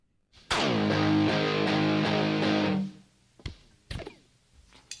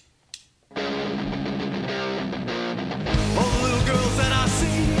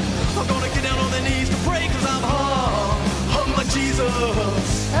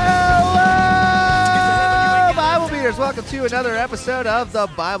Beaters, welcome to another episode of the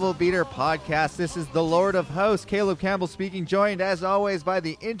Bible Beater Podcast. This is the Lord of Hosts, Caleb Campbell speaking, joined as always by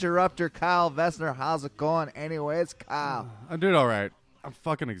the interrupter, Kyle Vessner. How's it going anyways, Kyle? I'm doing all right. I'm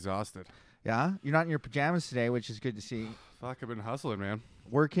fucking exhausted. Yeah? You're not in your pajamas today, which is good to see. Fuck, I've been hustling, man.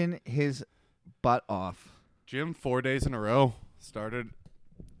 Working his butt off. Gym 4 days in a row. Started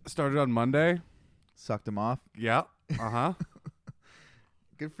on Monday. Sucked him off. Yeah. Uh-huh.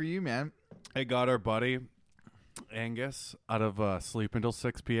 Good for you, man. I got our buddy Angus out of sleep until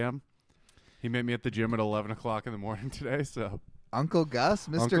 6 p.m. He met me at the gym at 11 o'clock in the morning today, so. Uncle Gus,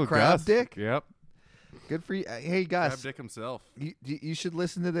 Mr. Uncle Crab Gus. Dick. Yep. Good for you. Hey, Gus. Crab Dick himself. You should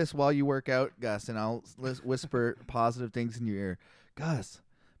listen to this while you work out, Gus, and I'll whisper positive things in your ear. Gus,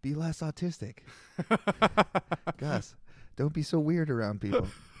 be less autistic. Gus, don't be so weird around people.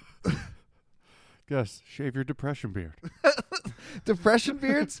 Gus, shave your depression beard. Depression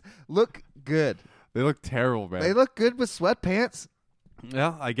beards look good. They look terrible, man. They look good with sweatpants.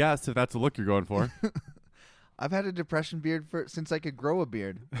 Yeah, I guess, if that's the look you're going for. I've had a depression beard since I could grow a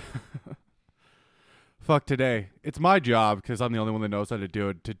beard. Fuck today. It's my job, because I'm the only one that knows how to do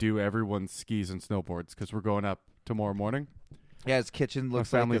it, to do everyone's skis and snowboards, because we're going up tomorrow morning. Yeah, his kitchen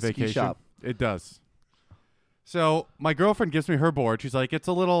looks a family like a vacation. ski shop. It does. So my girlfriend gives me her board. She's like, it's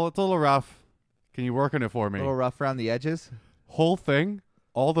a little rough. Can you work on it for me? A little rough around the edges. Whole thing,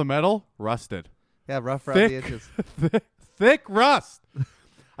 all the metal, rusted. Yeah, rough around the edges. Thick rust.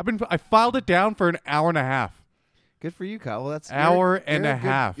 I filed it down for an hour and a half. Good for you, Kyle. Well, that's hour and a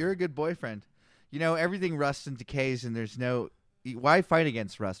half. You're a good boyfriend. You know, everything rusts and decays, and there's no. Why fight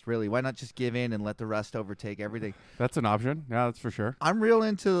against rust, really? Why not just give in and let the rust overtake everything? That's an option. Yeah, that's for sure. I'm real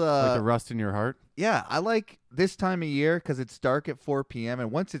into like the rust in your heart. Yeah, I like this time of year because it's dark at 4 p.m.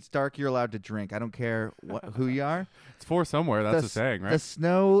 and once it's dark, you're allowed to drink. I don't care who you are. It's for somewhere. That's the saying, right? The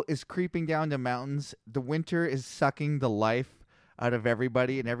snow is creeping down the mountains. The winter is sucking the life out of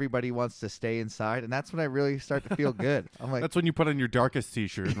everybody, and everybody wants to stay inside. And that's when I really start to feel good. I'm like, that's when you put on your darkest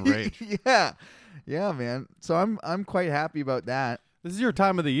t-shirt and rage. Yeah, man. So I'm quite happy about that. This is your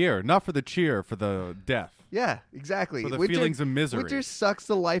time of the year, not for the cheer, for the death. Yeah, exactly. For the feelings of misery. Winter sucks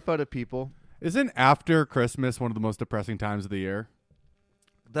the life out of people. Isn't after Christmas one of the most depressing times of the year?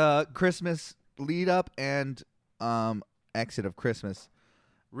 The Christmas lead up and exit of Christmas.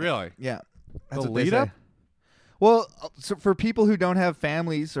 Really? Yeah. That's the what they lead say. up? Well, so for people who don't have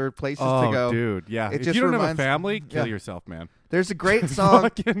families or places to go. Oh, dude, yeah. If just you don't have a family, kill yourself, man. There's a great song.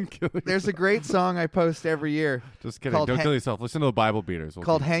 Fucking kill yourself. There's a great song I post every year. Just kidding. Don't kill yourself. Listen to the Bible Beaters.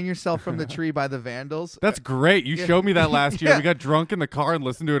 Called Hang Yourself from the Tree by the Vandals. That's great. You showed me that last year. We got drunk in the car and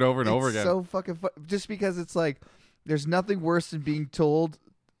listened to it over and over again. So fucking fun. Just because it's like, there's nothing worse than being told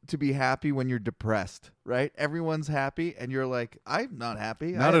to be happy when you're depressed, right? Everyone's happy and you're like, I'm not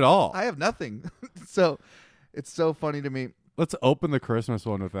happy. Not at all. I have nothing. So it's so funny to me. Let's open the Christmas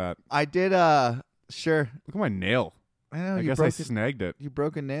one with that. I did, sure. Look at my nail. I know. I guess I snagged it. You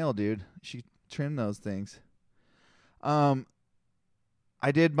broke a nail, dude. You should trim those things. I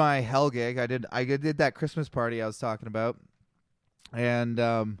did my hell gig. I did that Christmas party I was talking about. And,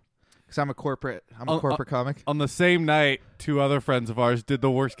 because I'm a corporate comic. On the same night, two other friends of ours did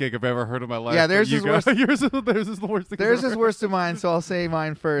the worst gig I've ever heard in my life. Yeah, theirs is worse. Theirs is the worst thing. Theirs is worse than mine, so I'll say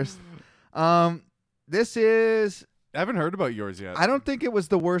mine first. This is... I haven't heard about yours yet. I don't think it was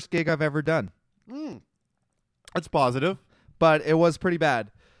the worst gig I've ever done. That's positive. But it was pretty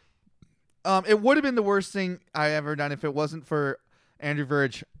bad. It would have been the worst thing I ever done if it wasn't for Andrew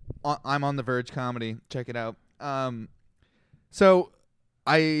Verge. I'm on the Verge comedy. Check it out.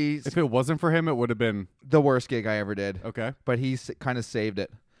 If it wasn't for him, it would have been the worst gig I ever did. Okay. But he kind of saved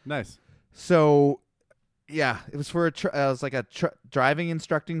it. Nice. So, yeah, it was for it was like a driving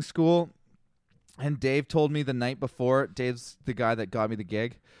instructing school. And Dave told me the night before, Dave's the guy that got me the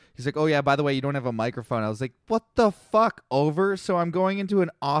gig. He's like, oh, yeah, by the way, you don't have a microphone. I was like, what the fuck, over? So I'm going into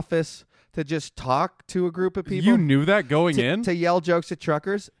an office to just talk to a group of people. You knew that going in? To yell jokes at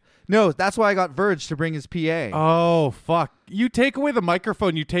truckers? No, that's why I got Verge to bring his PA. Oh, fuck. You take away the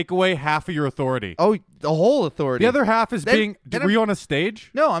microphone, you take away half of your authority. Oh, the whole authority. The other half is were you on a stage?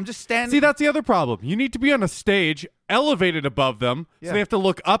 No, I'm just standing. See, that's the other problem. You need to be on a stage, elevated above them, so they have to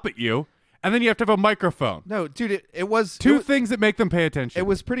look up at you. And then you have to have a microphone. No, dude, it was... Two things that make them pay attention. It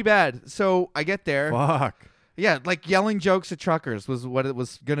was pretty bad. So I get there. Fuck. Yeah, like yelling jokes at truckers was what it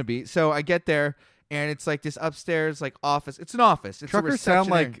was going to be. So I get there, and it's like this upstairs like office. It's an office. It's truckers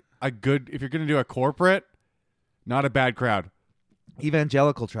sound like a good... If you're going to do a corporate, not a bad crowd.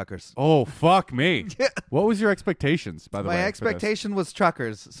 Evangelical truckers. Oh, fuck me. Yeah. What was your expectations, by the way? My for this? expectation was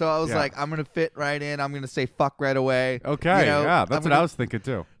truckers. So I was Yeah. like, I'm going to fit right in. I'm going to say fuck right away. Okay, You know, yeah, that's I'm what I was thinking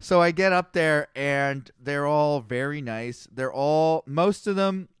too. So I get up there, and they're all very nice. Most of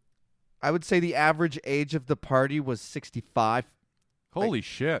them, I would say the average age of the party was 65. Holy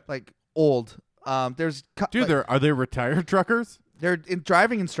shit. Like, old. Dude, are they retired truckers? They're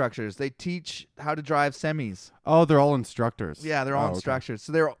driving instructors. They teach how to drive semis. Oh, they're all instructors. Yeah, they're all okay. instructors.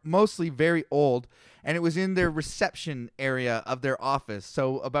 So they're mostly very old, and it was in their reception area of their office.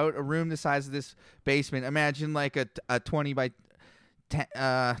 So about a room the size of this basement. Imagine like a 20 by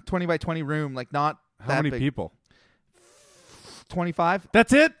 20 room, like not How that many big. people? 25?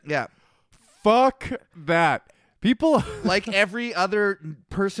 That's it? Yeah. Fuck that. People Like every other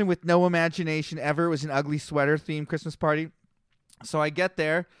person with no imagination ever. It was an ugly sweater themed Christmas party. So I get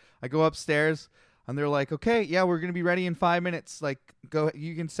there, I go upstairs, and they're like, okay, yeah, we're going to be ready in 5 minutes. Like, go,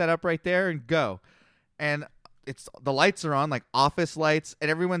 you can set up right there and go. And the lights are on, like office lights,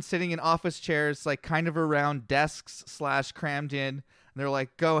 and everyone's sitting in office chairs, like kind of around desks / crammed in. And they're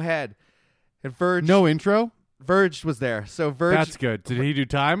like, go ahead. And No intro? Verge was there. So Verge. That's good. Did he do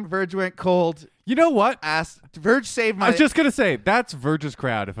time? Verge went cold. You know what? Verge saved my I was just going to say, that's Verge's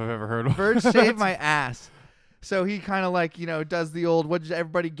crowd, if I've ever heard one. Verge saved my ass. So he kind of like, does the old, what did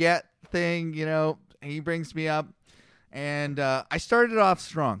everybody get thing, he brings me up. And I started off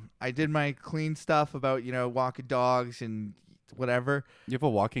strong. I did my clean stuff about, walking dogs and whatever. You have a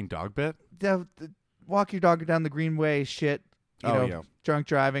walking dog bit? The walk your dog down the greenway shit, yeah. drunk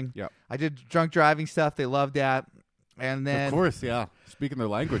driving. Yeah. I did drunk driving stuff. They loved that. And then. Of course, yeah. Speaking their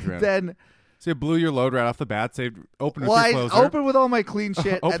language, man. Then. So you blew your load right off the bat, opened with Well, your closer. I opened with all my clean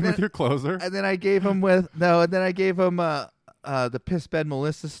shit. Open with your closer. And then I gave him the piss bed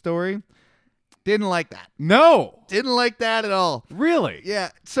Melissa story. Didn't like that. No. Didn't like that at all. Really? Yeah.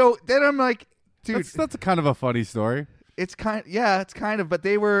 So then I'm like, dude, That's kind of a funny story. it's kind of, but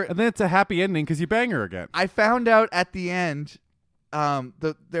they were. And then it's a happy ending because you bang her again. I found out at the end,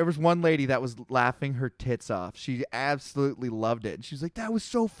 there was one lady that was laughing her tits off. She absolutely loved it. And she was like, that was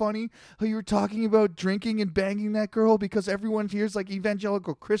so funny how you were talking about drinking and banging that girl because everyone here's like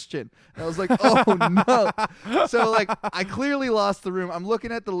evangelical Christian. And I was like, oh no. So like, I clearly lost the room. I'm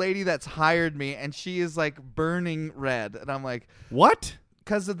looking at the lady that's hired me and she is like burning red. And I'm like, What?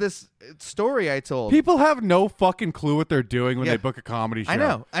 because of this story I told. People have no fucking clue what they're doing when Yeah. they book a comedy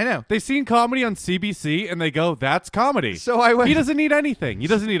show. I know. They've seen comedy on CBC and they go, that's comedy. So I went. He doesn't need anything. He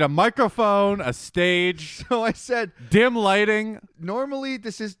doesn't need a microphone, a stage, So I said, dim lighting. normally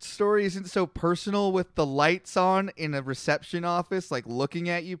story isn't so personal with the lights on in a reception office, like looking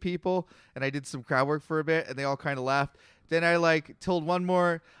at you people. And I did some crowd work for a bit, and they all kind of laughed. Then I like told one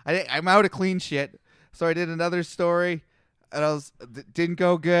more. I'm out of clean shit, so I did another story, and didn't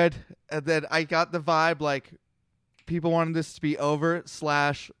go good. And then I got the vibe like people wanted this to be over /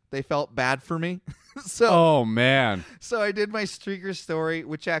 they felt bad for me. Oh, man. So I did my streaker story,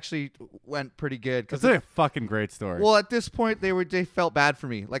 which actually went pretty good. That's a fucking great story. Well, at this point, they felt bad for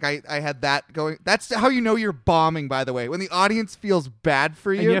me. Like I had that going. That's how you know you're bombing, by the way. When the audience feels bad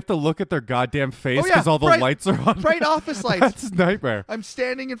for and you have to look at their goddamn face Oh, because yeah, all the bright- lights are on. bright office lights. That's a nightmare. I'm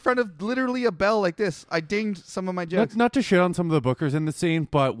standing in front of literally a bell like this. I dinged some of my jokes. Not to shit on some of the bookers in the scene,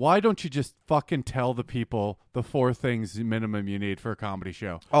 but why don't you just fucking tell the people the 4 things minimum you need for a comedy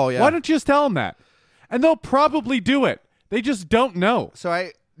show? Oh, yeah. Why don't you just tell them that? And they'll probably do it. They just don't know. So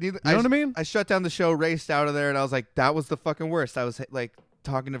you know what I mean? I shut down the show, raced out of there, and I was like, that was the fucking worst. I was like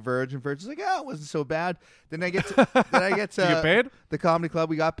talking to Verge, and Verge was like, oh, it wasn't so bad. Then I get to You get paid? the comedy club.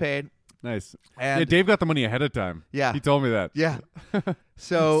 We got paid. Nice. And yeah, Dave got the money ahead of time. Yeah. He told me that. Yeah.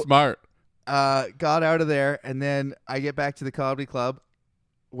 So Smart. got out of there, and then I get back to the comedy club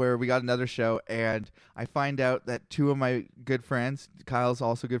where we got another show, and I find out that 2 of my good friends, Kyle's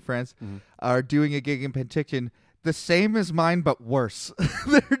also good friends, are doing a gig in Penticton the same as mine but worse.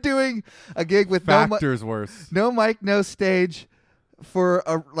 They're doing a gig with Factors worse. no mic, no stage for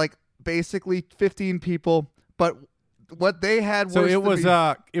basically 15 people, but what they had So was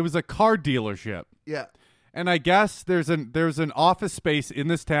it was a car dealership. yeah. And I guess there's an office space in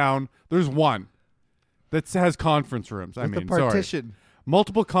this town. There's one that has conference rooms. With the partition.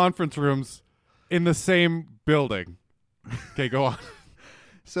 Multiple conference rooms in the same building. Okay, go on.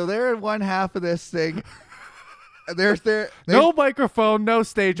 So they're in one half of this thing. No microphone, no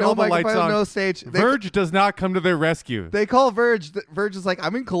stage, no all the lights microphone, on. no stage. Verge does not come to their rescue. They call Verge. Verge is like,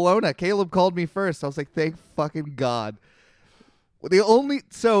 I'm in Kelowna. Caleb called me first. I was like, thank fucking God.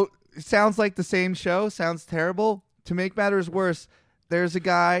 So it sounds like the same show. Sounds terrible. To make matters worse, there's a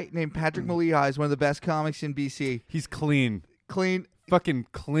guy named Patrick Maliha. He's one of the best comics in BC. He's clean. clean. Fucking He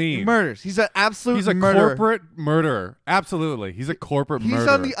clean. murders. He's an absolute He's a murderer. corporate murderer. Absolutely. He's a corporate He's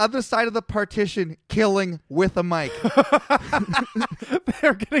murderer. on the other side of the partition killing with a mic.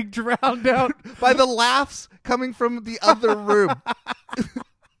 They're getting drowned out. By the laughs coming from the other room.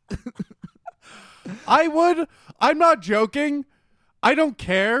 I'm not joking. I don't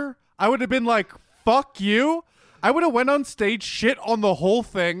care. I would have been like, fuck you. I would have went on stage, shit on the whole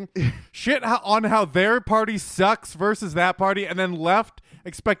thing, shit on how their party sucks versus that party, and then left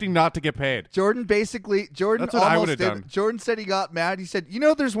expecting not to get paid. Jordan That's what I almost would've did. done. Jordan said he got mad. He said,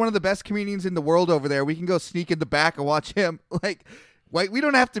 there's one of the best comedians in the world over there. We can go sneak in the back and watch him. Like, wait, we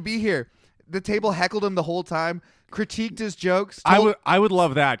don't have to be here. The table heckled him the whole time, critiqued his jokes. I would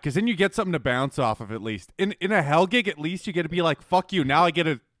love that, because then you get something to bounce off of at least. In a hell gig, at least you get to be like, fuck you, now I get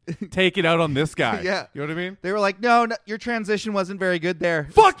to take it out on this guy. Yeah. You know what I mean? They were like, no, your transition wasn't very good there.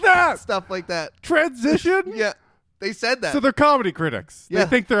 Fuck that! Stuff like that. Transition? Yeah. They said that. So they're comedy critics. Yeah. They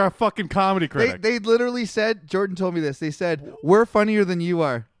think they're a fucking comedy critic. They literally said, Jordan told me this. They said, we're funnier than you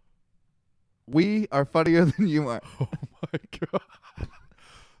are. We are funnier than you are. Oh my God.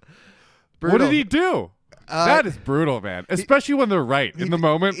 Brutal. What did he do? That is brutal, man. Especially when they're right in the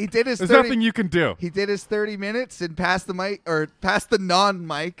moment. He did his There's 30 nothing you can do. He did his 30 minutes and passed the mic, or passed the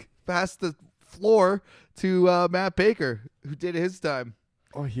non-mic, passed the floor to Matt Baker, who did his time.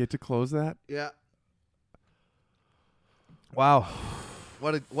 Oh, he had to close that? Yeah. Wow.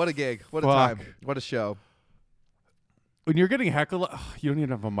 What a gig. What a Fuck. time. What a show. When you're getting heckled, you don't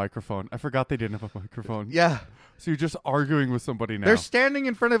even have a microphone. I forgot they didn't have a microphone. Yeah. So you're just arguing with somebody now. They're standing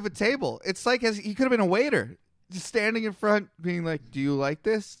in front of a table. It's like he could have been a waiter. Just standing in front being like, do you like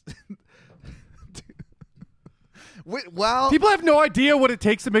this? Well, people have no idea what it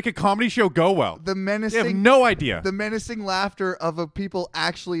takes to make a comedy show go well. the They have menacing no idea. the menacing laughter of a people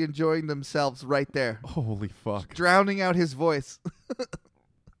actually enjoying themselves right there. Holy fuck. Drowning out his voice.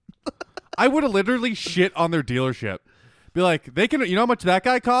 I would have literally shit on their dealership. Be like, you know how much that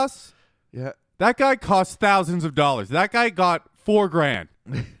guy costs? Yeah. That guy costs thousands of dollars. That guy got $4,000.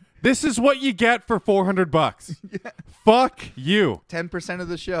 This is what you get for $400. Yeah. Fuck you. 10% of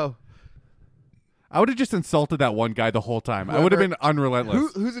the show. I would have just insulted that one guy the whole time. I would have been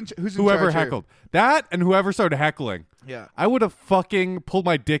unrelentless. Who's in Whoever charge here? heckled. That and whoever started heckling. Yeah. I would have fucking pulled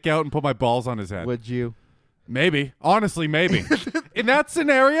my dick out and put my balls on his head. Would you? Maybe. Honestly, maybe. In that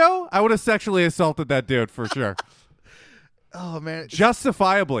scenario, I would have sexually assaulted that dude for sure. Oh man.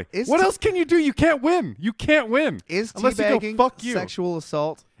 Justifiably. What else can you do? You can't win. You can't win. Is unless you go, teabagging fuck you. sexual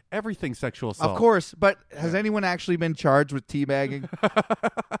assault? Everything sexual assault. Of course, but has anyone actually been charged with teabagging?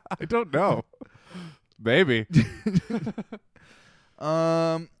 I don't know. Maybe.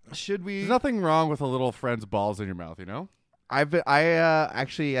 Should we? There's nothing wrong with a little friend's balls in your mouth, you know? I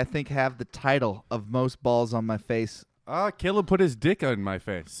think have the title of most balls on my face. Caleb put his dick on my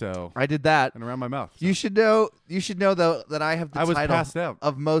face, so I did that. and around my mouth. So. You should know though that I have the I was title passed out.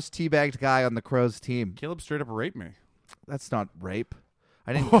 of most teabagged guy on the Crows team. Caleb straight up raped me. That's not rape.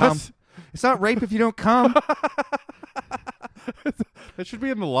 I didn't What? come. It's not rape if you don't come. That should be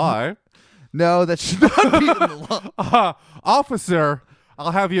in the law. No, that should not be in the law. Officer,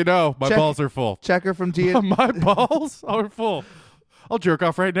 I'll have you know, my Check- balls are full. Checker from D. My balls are full. I'll jerk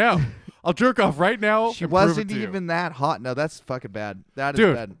off right now. I'll jerk off right now. She and prove it wasn't to you. even that hot. No, that's fucking bad. That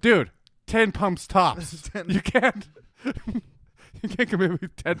is bad. Dude, 10 pumps tops. 10. You can't. You can't commit me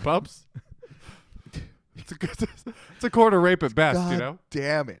 10 pumps. It's a quarter rape at best, God you know.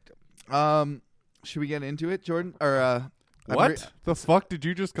 damn it. Should we get into it, Jordan? Or What the fuck did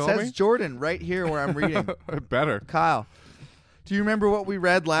you just call says me? Jordan right here where I'm reading. Better. Kyle, do you remember what we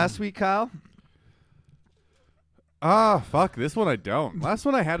read last week, Kyle? Fuck. This one I don't. Last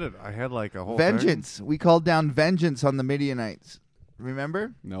one I had like a whole thing. Vengeance. We called down vengeance on the Midianites.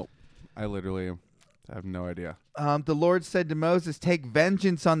 Remember? Nope. I literally have no idea. The Lord said to Moses, take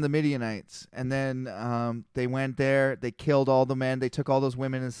vengeance on the Midianites. And then they went there. They killed all the men. They took all those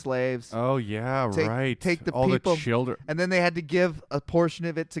women as slaves. Oh, yeah, right. Take the all people. the children. And then they had to give a portion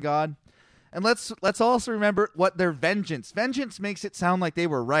of it to God. And let's also remember what their vengeance. Vengeance makes it sound like they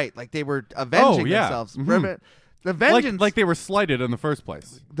were right, like they were avenging themselves. Mhm. Remember, the vengeance, like they were slighted in the first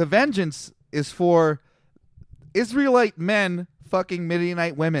place. the vengeance is for Israelite men fucking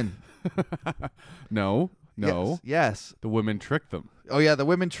Midianite women. No. Yes. The women tricked them. Oh yeah, the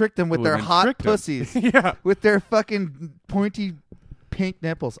women tricked them with The their women hot tricked them. pussies. Yeah. With their fucking pointy pink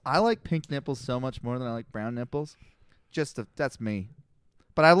nipples. I like pink nipples so much more than I like brown nipples. That's me.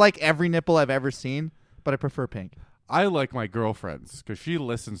 But I like every nipple I've ever seen, but I prefer pink. I like my girlfriends because she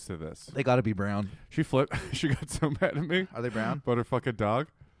listens to this. They got to be brown. She flipped. She got so mad at me. Are they brown? About her fucking dog.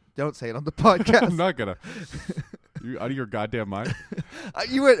 Don't say it on the podcast. I'm not gonna. You out of your goddamn mind?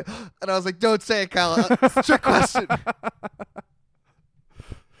 You went, and I was like, "Don't say it, Kyle. It's a trick question."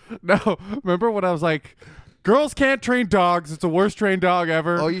 No, remember when I was like, girls can't train dogs. It's the worst trained dog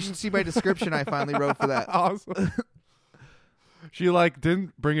ever. Oh, you should see my description I finally wrote for that. Awesome. She like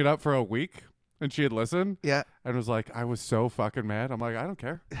didn't bring it up for a week, and she had listened. Yeah. And was like, I was so fucking mad. I'm like, I don't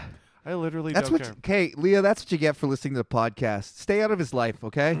care. I literally That's don't what. care. Okay, Leah, that's what you get for listening to the podcast. Stay out of his life,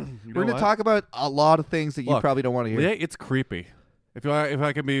 okay? We're going to what? talk about a lot of things that you Look, probably don't want to hear. Yeah, it's creepy. If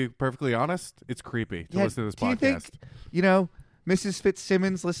I can be perfectly honest, it's creepy to listen to this do you podcast. think, Mrs.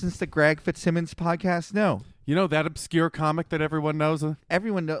 Fitzsimmons listens to Greg Fitzsimmons' podcast? No. You know that obscure comic that everyone knows?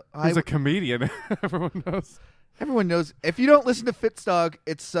 Everyone knows. He's a comedian. Everyone knows. Everyone knows. If you don't listen to Fitzdog,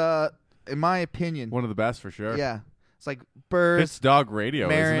 it's, in my opinion, One of the best for sure. yeah. It's like Burrs, It's Dog Radio,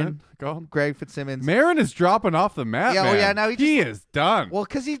 Marin, isn't it? Go on. Greg Fitzsimmons. Marin is dropping off the map, Yeah, man. oh, yeah, now he is done. Well,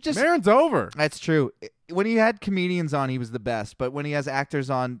 because he just... Marin's over. That's true. When he had comedians on, he was the best. But when he has actors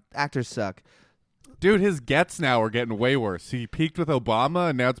on, actors suck. Dude, his gets now are getting way worse. He peaked with Obama,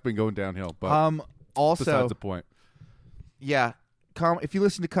 and now it's been going downhill. But Also, besides the point. yeah, if you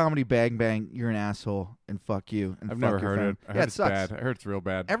listen to Comedy Bang Bang, you're an asshole, and fuck you. And I've fuck never your heard friend. it. I Yeah, heard it it's sucks. bad. I heard it's real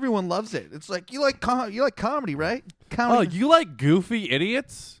bad. Everyone loves it. It's like you like comedy, right? Oh, Comedy. you like goofy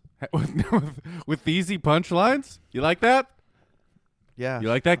idiots with easy punchlines? You like that? Yeah. You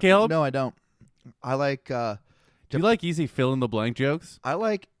like that, Caleb? No, I don't. I like. Do you like easy fill in the blank jokes? I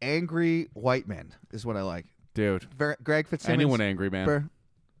like angry white men. Is what I like. Dude. Greg Fitzsimmons. Anyone angry, man.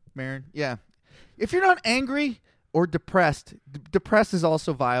 Marin. Yeah. If you're not angry or depressed, depressed is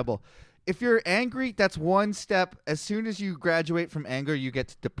also viable. If you're angry, that's one step. As soon as you graduate from anger, you get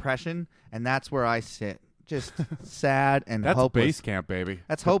to depression, and that's where I sit. Just sad and That's hopeless. base camp, baby.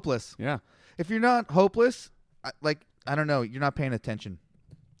 That's hopeless. Yeah. If you're not hopeless, I don't know, you're not paying attention.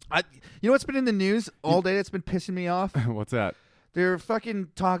 You know what's been in the news all day that's been pissing me off? What's that? They're fucking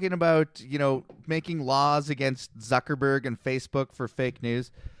talking about, making laws against Zuckerberg and Facebook for fake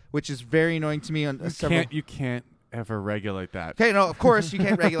news, which is very annoying to me. You can't ever regulate that. Okay, no, of course you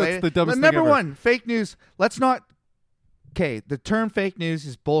can't regulate That's the it. dumbest thing Number ever. one, fake news. Let's not. Okay, the term fake news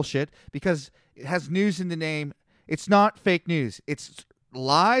is bullshit because it has news in the name. It's not fake news. It's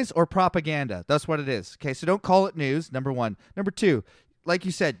lies or propaganda. That's what it is. Okay, so don't call it news, number one. Number two, like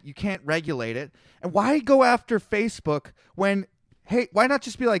you said, you can't regulate it. And why go after Facebook when, hey, why not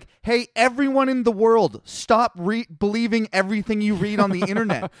just be like, hey, everyone in the world, stop believing everything you read on the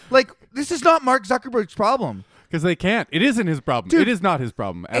internet? Like, this is not Mark Zuckerberg's problem. Because they can't. It isn't his problem. Dude, it is not his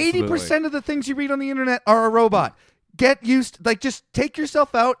problem. Absolutely. 80% of the things you read on the internet are a robot. Get used, just take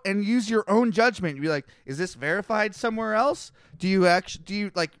yourself out and use your own judgment. You'd be like, is this verified somewhere else?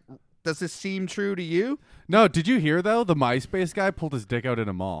 Does this seem true to you? No, did you hear, though? The MySpace guy pulled his dick out in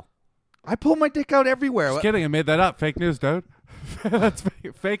a mall. I pull my dick out everywhere. Just kidding. I made that up. Fake news, dude. That's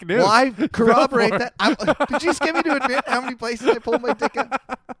fake news. Well, I corroborate that. Did you just get me to admit how many places I pulled my dick out?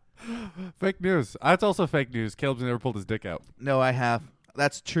 Fake news. That's also fake news. Caleb's never pulled his dick out. No, I have.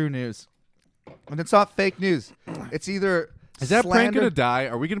 That's true news. And it's not fake news. It's either Is that prank slander- going to die?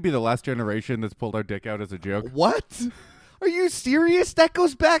 Are we going to be the last generation that's pulled our dick out as a joke? What? Are you serious? That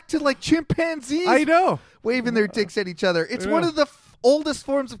goes back to chimpanzees. I know. Waving their dicks at each other. It's Yeah. one of the oldest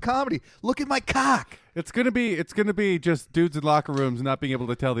forms of comedy. Look at my cock. It's gonna be just dudes in locker rooms not being able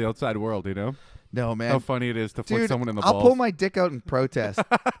to tell the outside world, you know? No, man. How funny it is to flick Dude, someone in the I'll balls. pull my dick out in protest.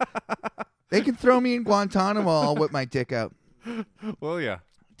 They can throw me in Guantanamo. I'll whip my dick out. Well, yeah.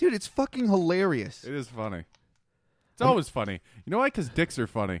 Dude, it's fucking hilarious. It is funny. It's always funny. You know why? Because dicks are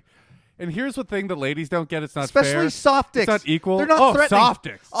funny. And here's the thing that ladies don't get. It's not Especially fair. soft dicks. It's not equal. They're not threatening. Soft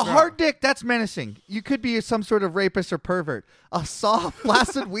dicks. A hard dick, that's menacing. You could be some sort of rapist or pervert. A soft,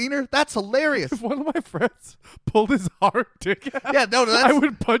 flaccid wiener, that's hilarious. If one of my friends pulled his hard dick out, Yeah, no, that's... I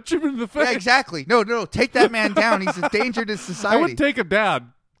would punch him in the face. Yeah, exactly. No, take that man down. He's a danger to I society. would take him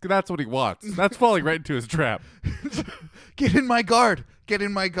down. That's what he wants. That's falling right into his trap. Get in my guard. Get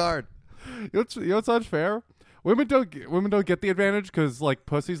in my guard. You know what's unfair? Women don't get the advantage because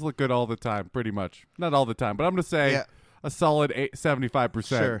pussies look good all the time, pretty much. Not all the time, but I'm gonna say Yeah. a solid 75%.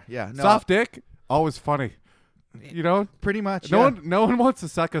 Sure, yeah. No, Soft dick, always funny. You know, pretty much. no yeah. one wants to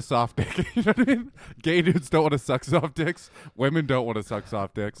suck a soft dick. You know what I mean? Gay dudes don't want to suck soft dicks. Women don't want to suck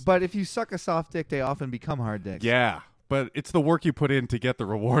soft dicks. But if you suck a soft dick, they often become hard dicks. Yeah, but it's the work you put in to get the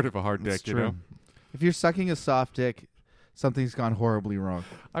reward of a hard That's dick. true. You know, If you're sucking a soft dick, something's gone horribly wrong.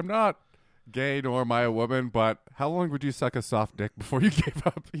 I'm not gay nor am I a woman, but how long would you suck a soft dick before you gave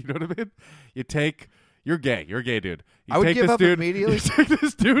up? You know what I mean? You're gay. You're a gay dude. You I would take give this up dude, immediately. You take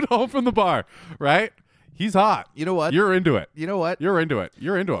this dude home from the bar, right? He's hot. You know what? You're into it. You know what? You're into it.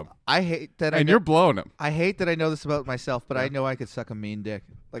 You're into him. I hate that. And you're blowing him. I hate that I know this about myself, but I know I could suck a mean dick.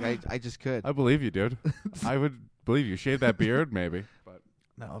 Like I just could. I believe you, dude. I would believe you. Shave that beard, maybe. But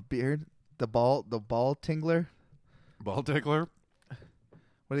no beard. The ball tingler. Ball tickler.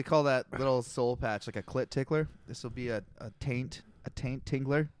 What do they call that little soul patch? Like a clit tickler. This will be a taint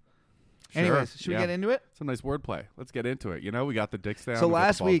tingler. Sure. Anyways, should we get into it? Some nice wordplay. Let's get into it. You know, we got the dicks down. So we got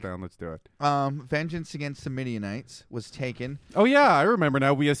last the balls week, down. Let's do it. Vengeance against the Midianites was taken. Oh yeah, I remember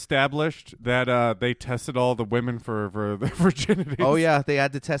now. We established that they tested all the women for their virginity. Oh yeah, they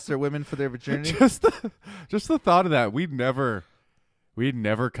had to test their women for their virginity. just the thought of that. We'd never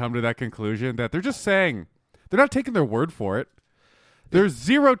come to that conclusion that they're just saying they're not taking their word for it. There's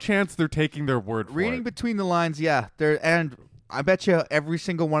zero chance they're taking their word for it. Reading between the lines, yeah. And I bet you every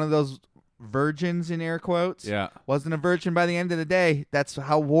single one of those virgins in air quotes wasn't a virgin by the end of the day. That's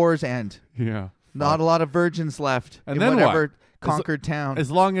how wars end. Yeah. Not a lot of virgins left and in then whatever what? conquered town. As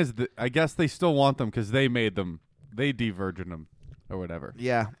long as I guess they still want them because they made them. They de-virgin them or whatever.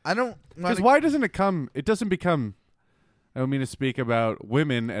 Yeah. I don't. Because why doesn't it come? It doesn't become. I don't mean to speak about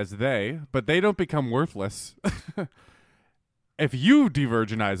women as they, but they don't become worthless. If you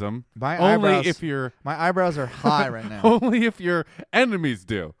de-virginize them, my eyebrows are high right now. Only if your enemies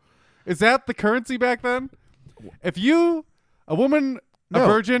do. Is that the currency back then? If a woman, a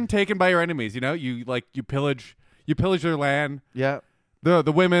virgin taken by your enemies, you pillage their land. Yeah.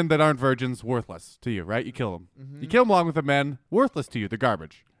 The women that aren't virgins, worthless to you, right? You kill them. Mm-hmm. You kill them along with the men, worthless to you. They're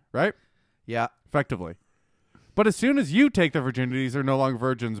garbage, right? Yeah. Effectively. But as soon as you take their virginities, they're no longer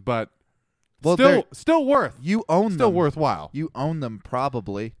virgins, but still worth. You own them. Still worthwhile. You own them,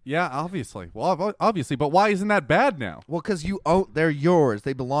 probably. Yeah, obviously. Well, obviously, but why isn't that bad now? Well, because they're yours.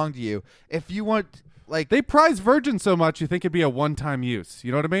 They belong to you. If you want, they prize virgins so much, you think it'd be a one-time use.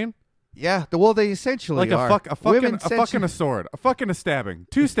 You know what I mean? Yeah. Well, they essentially are. A fucking a sword, a fucking a stabbing,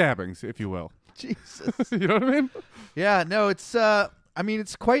 2 stabbings, if you will. Jesus. You know what I mean? Yeah. No, it's.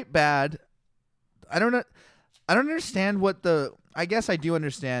 It's quite bad. I don't understand what I guess I do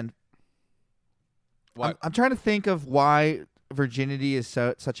understand. What? I'm trying to think of why virginity is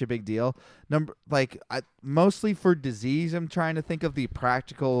such a big deal. Mostly for disease. I'm trying to think of the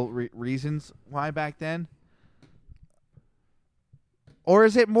practical reasons why back then. Or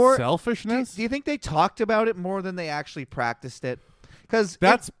is it more selfishness? Do you think they talked about it more than they actually practiced it? Because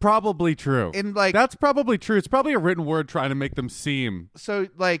that's probably true. That's probably true. It's probably a written word trying to make them seem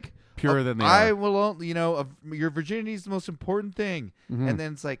purer than they are. I will only, your virginity is the most important thing. Mm-hmm. And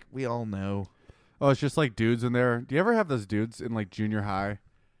then it's like, we all know. Oh, it's just like dudes in there. Do you ever have those dudes in junior high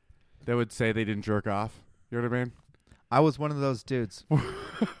that would say they didn't jerk off? You know what I mean? I was one of those dudes. Were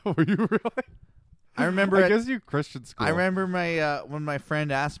you really? I remember. I guess you Christian school. I remember when my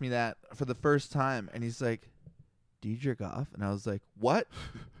friend asked me that for the first time, and he's like, "Do you jerk off?" And I was like, "What?"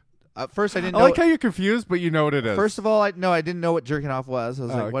 At first, I didn't know. I like how you're confused, but you know what it is. First of all, I didn't know what jerking off was. I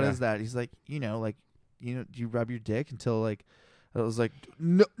was like, "What is that?" He's like, do you rub your dick until I was like,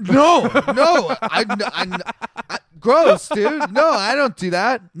 no, I gross, dude. No, I don't do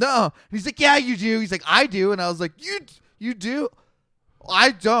that. No. And he's like, yeah, you do. He's like, I do. And I was like, you do?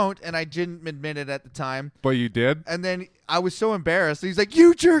 I don't. And I didn't admit it at the time. But you did? And then I was so embarrassed. He's like,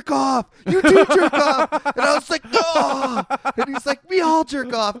 you jerk off. You do jerk off. And I was like, no. And he's like, we all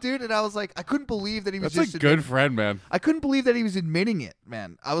jerk off, dude. And I was like, I couldn't believe that he was That's a good friend, man. I couldn't believe that he was admitting it,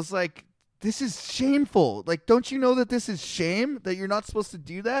 man. I was like, this is shameful. Don't you know that this is shame? That you're not supposed to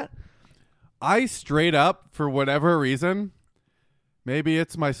do that? I straight up, for whatever reason, maybe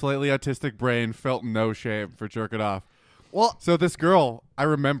it's my slightly autistic brain, felt no shame for jerking off. Well, so this girl, I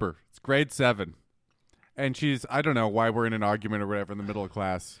remember, it's grade 7. And she's, I don't know why we're in an argument or whatever in the middle of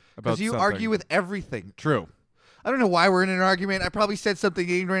class about something. Because you argue with everything. True. I don't know why we're in an argument. I probably said something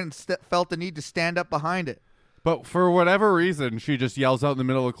ignorant and felt the need to stand up behind it. But for whatever reason, she just yells out in the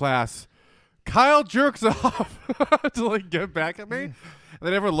middle of class, Kyle jerks off to get back at me. And they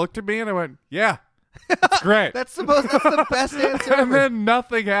never looked at me, and I went, yeah, that's great. That's the best answer ever. And then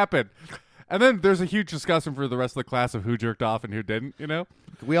nothing happened. And then there's a huge discussion for the rest of the class of who jerked off and who didn't,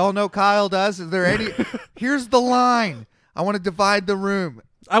 We all know Kyle does. Is there any... Here's the line. I want to divide the room.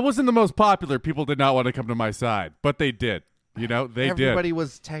 I wasn't the most popular. People did not want to come to my side, but they did. They did. Everybody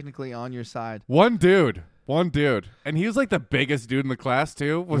was technically on your side. One dude. And he was the biggest dude in the class,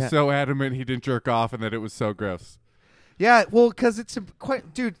 too, was so adamant he didn't jerk off and that it was so gross. Yeah, well, because it's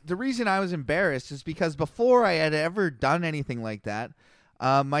dude, the reason I was embarrassed is because before I had ever done anything like that,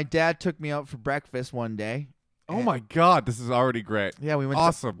 my dad took me out for breakfast one day. Oh, my God. This is already great. Yeah, we went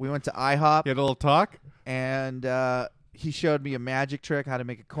awesome. We went to IHOP. You had a little talk? And he showed me a magic trick, how to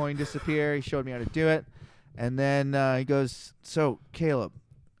make a coin disappear. He showed me how to do it. And then he goes, so, Caleb,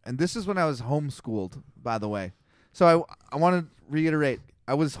 and this is when I was homeschooled, by the way. So I want to reiterate.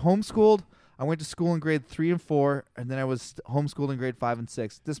 I was homeschooled. I went to school in grade 3 and 4, and then I was homeschooled in grade 5 and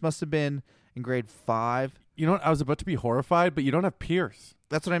 6. This must have been in grade 5. You know what? I was about to be horrified, but you don't have Pierce.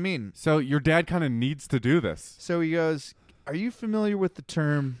 That's what I mean. So your dad kind of needs to do this. So he goes, are you familiar with the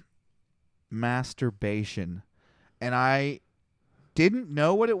term masturbation? And I didn't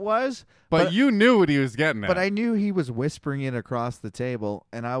know what it was. But you knew what he was getting at. But I knew he was whispering it across the table,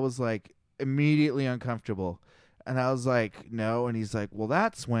 and I was like immediately uncomfortable. And I was like, no. And he's like, well,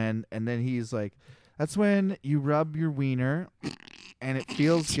 that's when. And then he's like, that's when you rub your wiener and it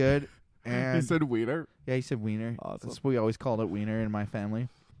feels good. And he said wiener? Yeah, he said wiener. Awesome. That's what we always called it, wiener, in my family.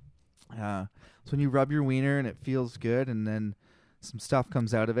 So when you rub your wiener and it feels good, and then some stuff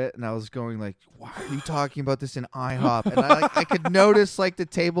comes out of it, and I was going like, why are you talking about this in IHOP? And I could notice like the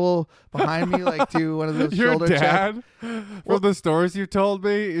table behind me like do one of those Your shoulder dad, checks. from the stories you told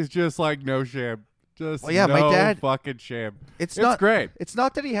me, is just like no shame. Just Well, yeah, no my dad- fucking shame. It's It's not great. It's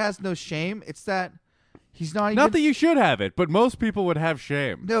not that he has no shame. It's that he's not even. Not that you should have it, but most people would have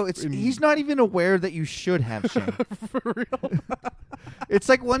shame. No, he's not even aware that you should have shame. For real. It's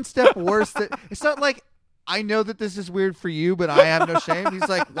like one step worse. It's not like I know that this is weird for you, but I have no shame. He's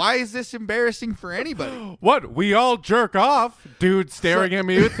like, why is this embarrassing for anybody? What? We all jerk off? Dude staring at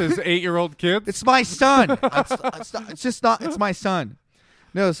me with his 8-year-old kids? It's my son. It's just not. It's my son.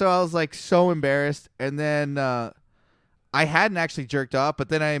 No, so I was like so embarrassed, and then I hadn't actually jerked off, but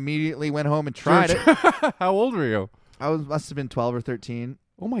then I immediately went home and tried it. How old were you? Must have been 12 or 13.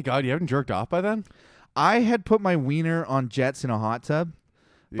 Oh my God, you haven't jerked off by then? I had put my wiener on jets in a hot tub,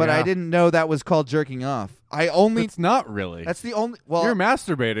 but Yeah. I didn't know that was called jerking off. It's not really. That's the only. Well, You're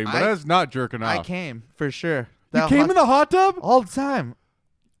masturbating, but that's not jerking off. I came for sure. You came in the hot tub? all the time.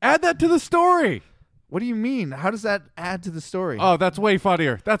 Add that to the story. What do you mean? How does that add to the story? Oh, that's way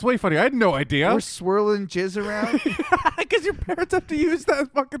funnier. That's way funnier. I had no idea. We're swirling jizz around. Because your parents have to use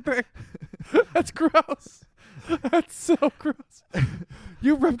that fucking thing. That's gross. That's so gross.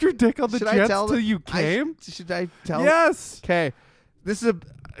 You rubbed your dick on the Should I jets tell till the- you came? Should I tell? Yes. Okay. This is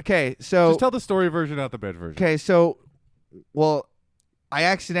okay. So Just tell the story version, not the bed version. okay. So, well, I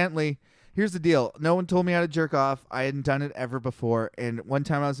accidentally. Here's the deal. No one told me how to jerk off. I hadn't done it ever before. And one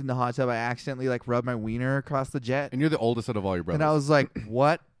time I was in the hot tub, I accidentally like rubbed my wiener across the jet. And you're the oldest out of all your brothers. And I was like,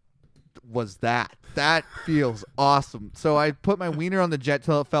 what was that? That feels awesome. So I put my wiener on the jet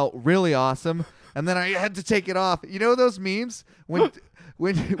till it felt really awesome. And then I had to take it off. You know those memes when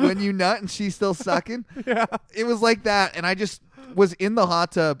you nut and she's still sucking? Yeah. It was like that. And I just was in the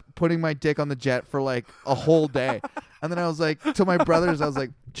hot tub putting my dick on the jet for like a whole day. And then I was like, to my brothers, I was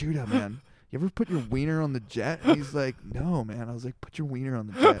like, Judah, man, you ever put your wiener on the jet? And he's like, no, man. I was like, put your wiener on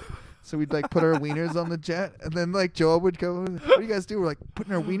the jet. So we'd like put our wieners on the jet. And then like Joel would go, what do you guys do? We're like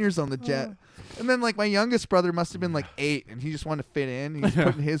putting our wieners on the jet. And then like my youngest brother must have been like 8 and he just wanted to fit in. He's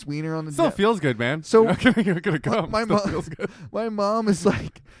putting his wiener on the Still jet. feels good, man. So- you're gonna come. My Still mom, feels good. my mom is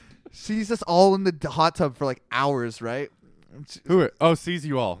like, sees us all in the hot tub for like hours, right? And Who? Oh, sees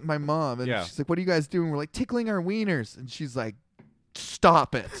you all. my mom, and Yeah. she's like, what are you guys doing? We're like tickling our wieners. And she's like,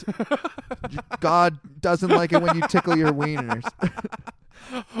 stop it. God doesn't like it when you tickle your wieners.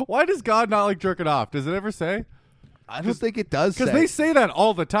 Why does God not like jerking off? Does it ever say? I don't think it does Because say. they say that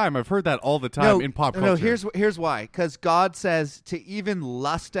all the time. I've heard that all the time in pop culture. No, here's why. Because God says to even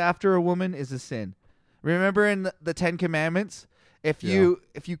lust after a woman is a sin. Remember in the 10 Commandments, if you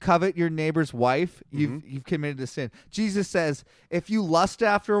covet your neighbor's wife, you've committed a sin. Jesus says if you lust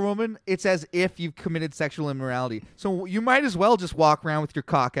after a woman, it's as if you've committed sexual immorality. So you might as well just walk around with your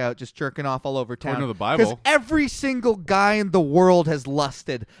cock out, just jerking off all over town. According to the Bible. Because every single guy in the world has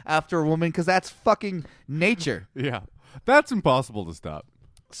lusted after a woman because that's fucking nature. Yeah, that's impossible to stop.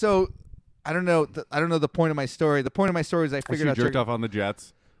 So I don't know. I don't know the point of my story. The point of my story is I figured You out jerked off on the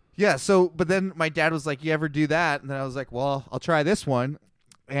jets. Yeah, so but then my dad was like, "You ever do that?" And then I was like, "Well, I'll try this one."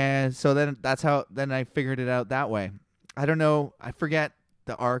 And so then then I figured it out that way. I don't know. I forget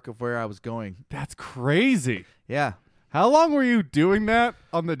the arc of where I was going. That's crazy. Yeah. How long were you doing that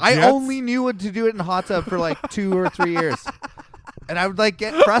on the jets? I only knew what to do it in a hot tub for like 2 or 3 years. And I would like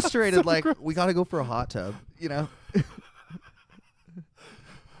get frustrated like, we got to go for a hot tub, you know?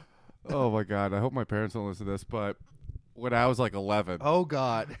 Oh my God. I hope my parents don't listen to this, but when I was like 11. Oh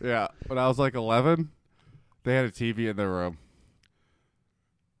God. Yeah. When I was like 11, they had a TV in their room.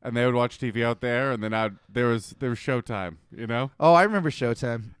 and they would watch TV out there, and then there was Showtime, you know. Oh, I remember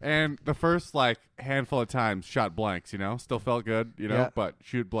Showtime. And the first like handful of times shot blanks, you know, still felt good, you know, Yeah. but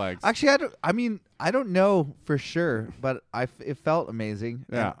shoot blanks. Actually, I don't know for sure, but it felt amazing.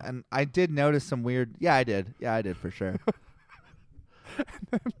 Yeah. And I did notice some weird. Yeah, I did. Yeah, I did for sure.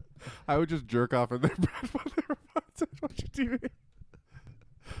 I would just jerk off in their bed while they were watching TV.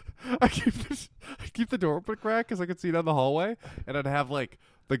 I keep the door open crack because I could see down the hallway, and I'd have like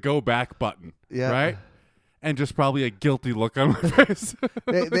the go back button, Yeah. right, and just probably a guilty look on my face.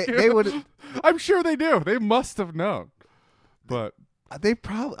 They would. I'm sure they do. They must have known, but They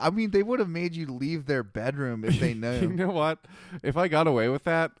probably. I mean, they would have made you leave their bedroom if they you knew. know what? If I got away with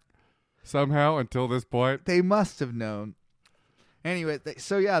that somehow until this point, They must have known. Anyway,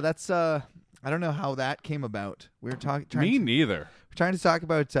 so yeah, that's. I don't know how that came about. We were talking. me neither. We're trying to talk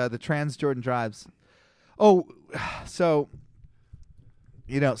about the Transjordan tribes. Oh, so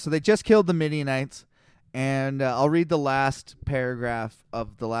so they just killed the Midianites, and I'll read the last paragraph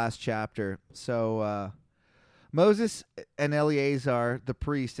of the last chapter. So Moses and Eleazar, the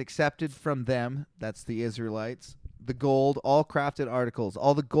priest, accepted from them, that's the Israelites, the gold, all crafted articles,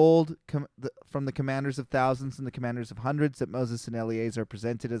 all the gold from the commanders of thousands and the commanders of hundreds that Moses and Eleazar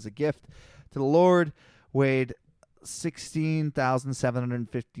presented as a gift to the Lord, weighed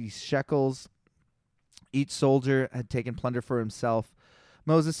 16,750 shekels. Each soldier had taken plunder for himself.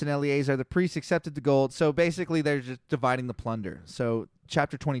 Moses and Eleazar, the priests, accepted the gold. So basically, they're just dividing the plunder. So,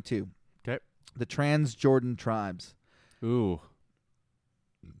 chapter 22. Okay. The Transjordan tribes. Ooh,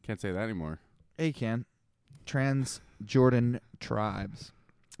 can't say that anymore. Yeah, you can. Transjordan tribes.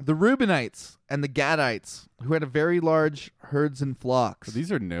 The Reubenites and the Gadites, who had a very large herds and flocks. So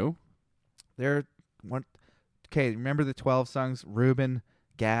these are new. They're one. Okay, remember the 12 sons? Reuben,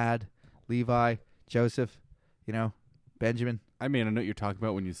 Gad, Levi, Joseph, Benjamin. I mean, I know what you're talking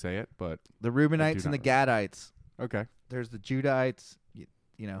about when you say it, but The Reubenites and the Gadites. okay. There's the Judahites,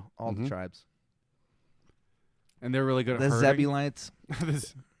 all the Mhm. tribes. And they're really good The at herding. Zebulites.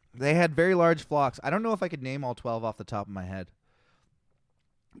 This- They had very large flocks. I don't know if I could name all 12 off the top of my head.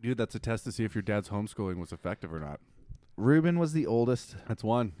 Dude, that's a test to see if your dad's homeschooling was effective or not. Reuben was the oldest. That's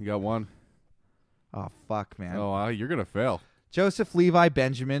one. You got one. Oh, fuck, man. Oh, you're going to fail. Joseph, Levi,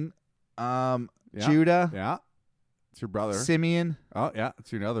 Benjamin, Yeah. Judah, Yeah. It's your brother. Simeon. Oh, yeah.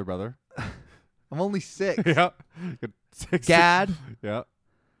 It's your other brother. I'm only 6. Yeah. Good. Six. Gad. Yeah.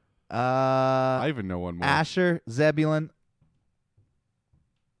 I even know one more. Asher, Zebulun.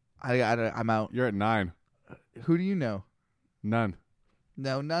 I'm out. You're at 9. Who do you know? None.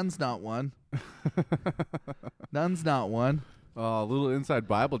 No, none's not one. None's not one. Oh, a little inside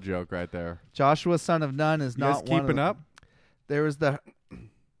Bible joke right there. Joshua, son of Nun, is You guys not one. keeping up? There was the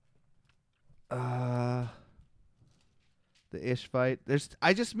Ish fight.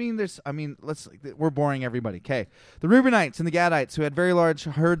 We're boring everybody. Okay. The Reubenites and the Gadites, who had very large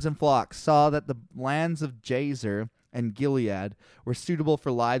herds and flocks, saw that the lands of Jazer and Gilead were suitable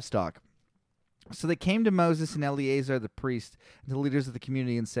for livestock. So they came to Moses and Eleazar the priest and the leaders of the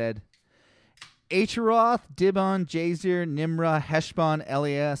community and said, Acheroth, Dibon, Jazer, Nimrah, Heshbon,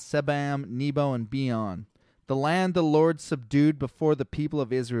 Eliah, Sebam, Nebo, and Beon, the land the Lord subdued before the people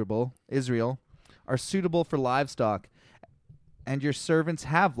of Israel, are suitable for livestock, and your servants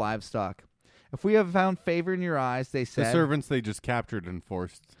have livestock. If we have found favor in your eyes, they said. The servants they just captured and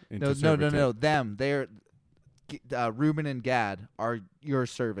forced into No. servitude. Them. They're Reuben and Gad are your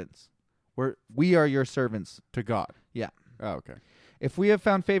servants. We are your servants. To God. Yeah. Oh, okay. If we have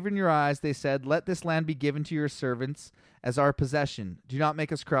found favor in your eyes, they said, let this land be given to your servants as our possession. Do not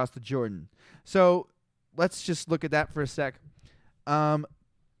make us cross the Jordan. So let's just look at that for a sec.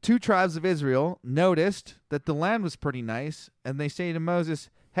 2 tribes of Israel noticed that the land was pretty nice, and they say to Moses,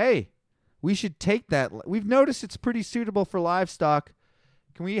 hey, we should take that. We've noticed it's pretty suitable for livestock.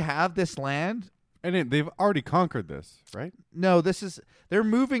 Can we have this land? And they've already conquered this, right? No, they're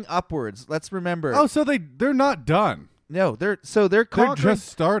moving upwards. Let's remember. Oh, so they're not done. No, they're They're conquering just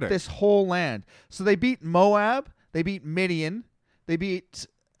starting. this whole land. So they beat Moab, they beat Midian, they beat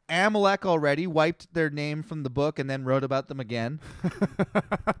Amalek already, wiped their name from the book, and then wrote about them again.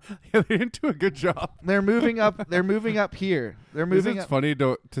 Yeah, they didn't do a good job. They're moving up. They're moving up here. They're moving Isn't it up. funny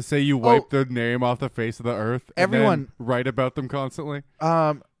to say you wipe their name off the face of the earth? And Everyone- then write about them constantly.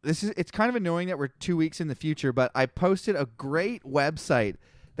 It's kind of annoying that we're 2 weeks in the future, but I posted a great website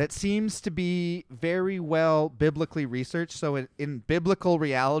that seems to be very well biblically researched. So in biblical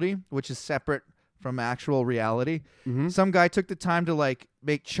reality, which is separate from actual reality, some guy took the time to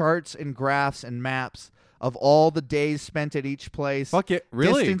make charts and graphs and maps of all the days spent at each place. Fuck it,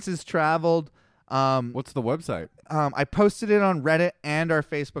 really? Distances traveled. What's the website? I posted it on Reddit and our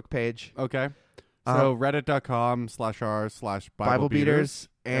Facebook page. Okay. So reddit.com/r/Bible Beaters.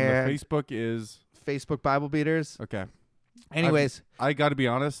 And the Facebook is Facebook Bible Beaters. okay. Anyways, I got to be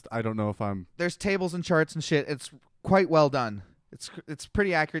honest. I don't know if I'm there's tables and charts and shit. It's quite well done. It's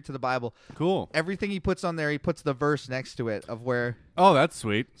pretty accurate to the Bible. cool. Everything he puts on there, he puts the verse next to it of where. Oh, that's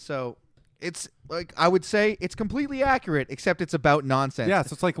sweet. So it's like I would say it's completely accurate, except it's about nonsense. Yeah,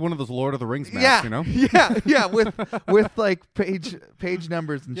 so it's like one of those Lord of the Rings maps, you know? yeah, with like page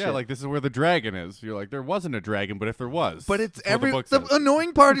numbers and Yeah, shit. like this is where the dragon is. You're like, there wasn't a dragon, but if there was. But it's that's what the book the says.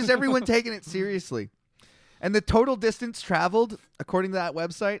 annoying part is everyone taking it seriously. And the total distance traveled, according to that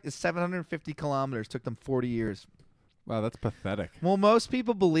website, is 750 kilometers. Took them 40 years. Wow, that's pathetic. Well, most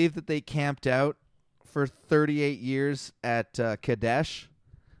people believe that they camped out for 38 years at Kadesh.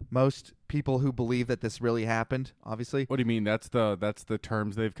 Most people who believe that this really happened, obviously. What do you mean? That's the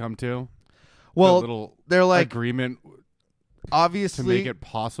terms they've come to? Well, the little they're like agreement obviously to make it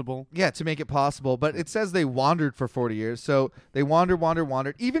possible. Yeah, to make it possible. But it says they wandered for 40 years. So they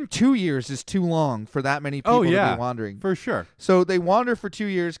wandered. Even 2 years is too long for that many people to be wandering. For sure. So they wander for 2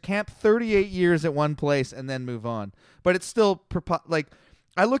 years, camp 38 years at one place, and then move on. But it's still like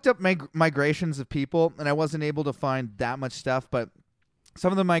I looked up migrations of people, and I wasn't able to find that much stuff. But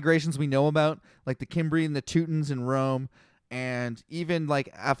some of the migrations we know about, like the Cimbri and the Teutons in Rome, and even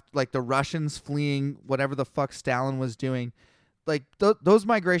like the Russians fleeing whatever the fuck Stalin was doing, like those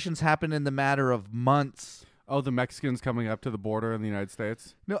migrations happened in the matter of months. Oh, the Mexicans coming up to the border in the United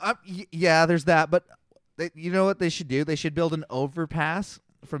States? No, yeah, there's that. But you know what they should do? They should build an overpass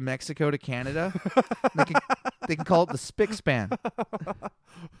from Mexico to Canada. They can call it the Spick Span.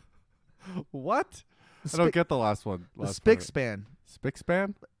 What? I don't get the last one. The Spick Span. Spick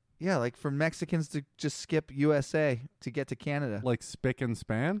Span? Yeah, like for Mexicans to just skip USA to get to Canada. Like spick and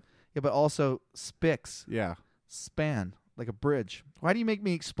span? Yeah, but also spicks. Yeah. Span, like a bridge. Why do you make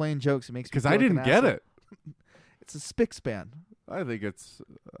me explain jokes? It makes me Because feel I like an didn't get asshole. it. It's a spick span. I think it's...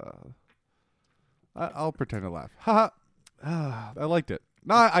 I'll pretend to laugh. Ha I liked it.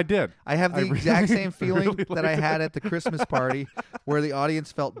 No, I did. I have the exact same feeling really that I had at the Christmas party where the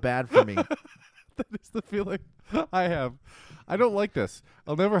audience felt bad for me. That is the feeling I have. I don't like this.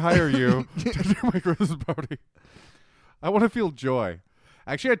 I'll never hire you to do my Christmas party. I want to feel joy.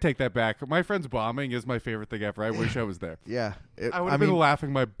 Actually, I'd take that back. My friend's bombing is my favorite thing ever. I wish I was there. Yeah. I would have been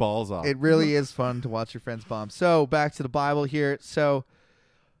laughing my balls off. It really is fun to watch your friends bomb. So, back to the Bible here. So,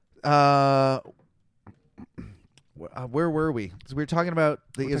 where were we? So we were talking about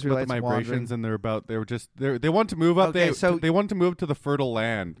the Israelites about the migrations, wandering. and they want to move up. Okay, they want to move to the fertile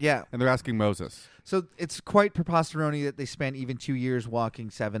land. Yeah. And they're asking Moses. So it's quite preposterous that they spent even 2 years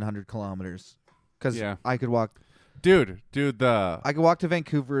walking 700 kilometers. Because I could walk. Dude, I could walk to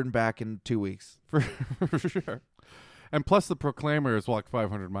Vancouver and back in 2 weeks. For sure. And plus the Proclaimers walked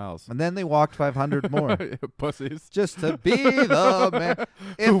 500 miles. And then they walked 500 more. Pussies. Just to be the man.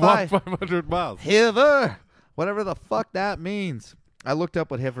 Who walked 500 miles. Hiver. Whatever the fuck that means. I looked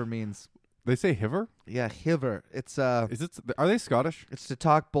up what hiver means. They say hiver? Yeah, hiver. It's Are they Scottish? It's to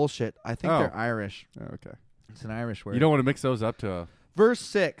talk bullshit. I think they're Irish. Oh, okay. It's an Irish word. You don't want to mix those up to Verse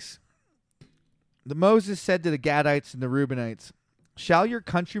 6. The Moses said to the Gadites and the Reubenites, "Shall your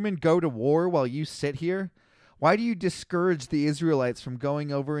countrymen go to war while you sit here? Why do you discourage the Israelites from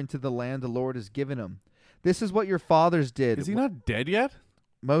going over into the land the Lord has given them? This is what your fathers did." Is he not dead yet?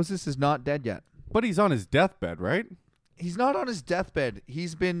 Moses is not dead yet. But he's on his deathbed, right? He's not on his deathbed.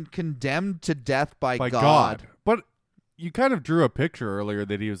 He's been condemned to death by God. But you kind of drew a picture earlier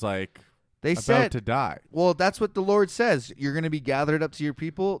that he was like about to die. Well, that's what the Lord says. You're going to be gathered up to your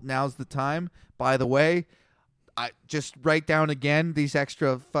people. Now's the time. By the way, I just write down again these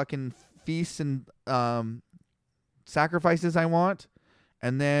extra fucking feasts and sacrifices I want.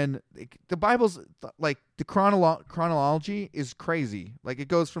 And then the Bible's like the chronology is crazy. Like it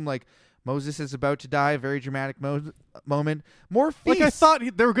goes from like Moses is about to die, very dramatic moment. More feasts. Like I thought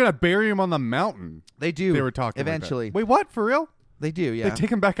they were going to bury him on the mountain. They do. They were talking eventually. Like that. Wait, what? For real? They do, yeah. They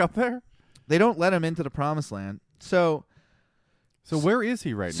take him back up there? They don't let him into the promised land. So where is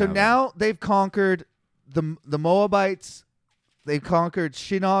he right now? So now they've conquered the Moabites. They've conquered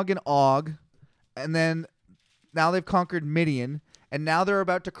Shinog and Og. And then now they've conquered Midian. And now they're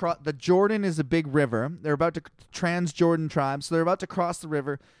about to cross. The Jordan is a big river. They're about to Trans-Jordan tribes. So they're about to cross the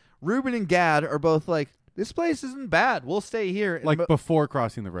river. Reuben and Gad are both like, this place isn't bad. We'll stay here. And like before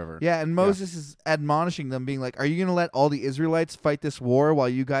crossing the river. Yeah, and Moses is admonishing them, being like, are you going to let all the Israelites fight this war while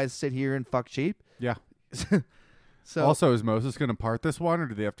you guys sit here and fuck sheep? Yeah. So Also, is Moses going to part this one, or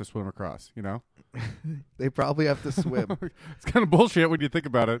do they have to swim across? You know, they probably have to swim. it's kind of bullshit when you think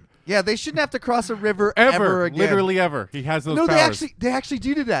about it. Yeah, they shouldn't have to cross a river Ever again. literally ever. He has those No, powers. they actually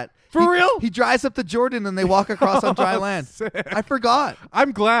do that. For real? He drives up the Jordan and they walk across on dry land. Sick. I forgot.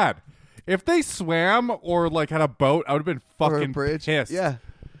 I'm glad. If they swam or like had a boat, I would have been Or a fucking bridge. pissed. Yeah.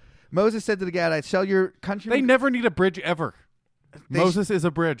 Moses said to the Gadites, "Shall your countrymen?" They never need a bridge ever. Moses is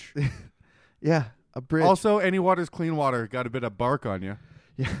a bridge. Yeah, a bridge. Also, any water's clean water. Got a bit of bark on you.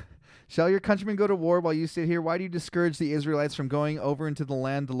 Yeah. Shall your countrymen go to war while you sit here? Why do you discourage the Israelites from going over into the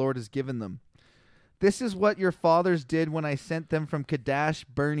land the Lord has given them? This is what your fathers did when I sent them from Kadesh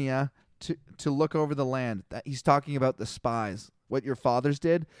Barnea to look over the land. He's talking about the spies. What your fathers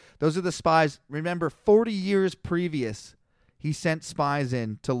did. Those are the spies. Remember, 40 years previous, he sent spies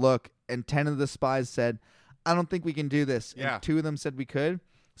in to look, and 10 of the spies said, I don't think we can do this. Yeah. And 2 of them said we could.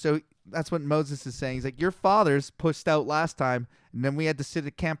 So that's what Moses is saying. He's like, your fathers pushed out last time, and then we had to sit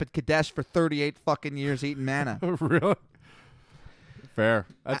at camp at Kadesh for 38 fucking years eating manna. Really? Fair.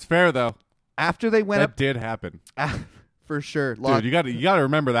 That's fair, though. After they went That did happen. up, for sure. Dude, you got to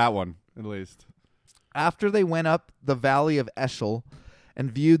remember that one, at least. After they went up the valley of Eshel and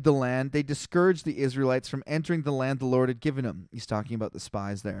viewed the land, they discouraged the Israelites from entering the land the Lord had given them. He's talking about the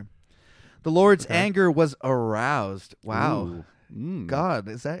spies there. The Lord's anger was aroused. Wow. Ooh. Mm. God,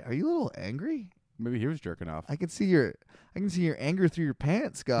 are you a little angry? Maybe he was jerking off. I can see your anger through your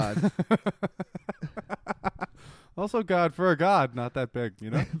pants, God. Also, God, for a God, not that big,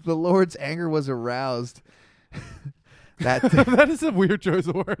 you know? The Lord's anger was aroused. That That is a weird choice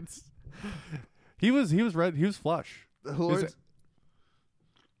of words. He was red. He was flush. the Lord's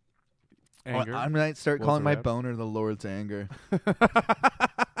Anger. I might start was calling my aroused. boner the Lord's anger.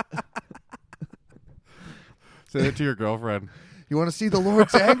 Say it to your girlfriend. You want to see the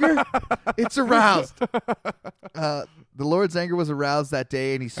Lord's anger? It's aroused. The Lord's anger was aroused that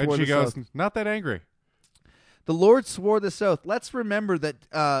day, and he swore And she this goes, oath. not that angry. The Lord swore this oath. Let's remember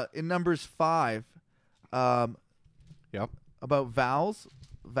that in Numbers 5, Yep. about vows,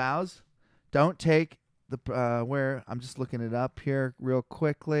 don't take the where I'm just looking it up here real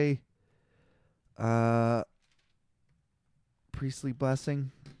quickly. Priestly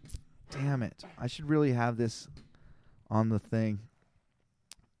blessing. Damn it! I should really have this on the thing.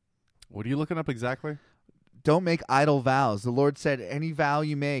 What are you looking up exactly? Don't make idle vows. The Lord said, any vow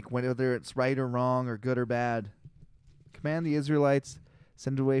you make, whether it's right or wrong or good or bad, command the Israelites,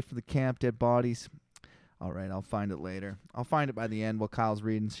 send away from the camp dead bodies. All right, I'll find it later. I'll find it by the end while Kyle's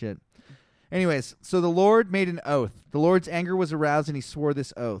reading shit. Anyways, so the Lord made an oath. The Lord's anger was aroused, and he swore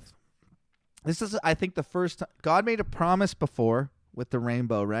this oath. This is, I think, the first time. God made a promise before with the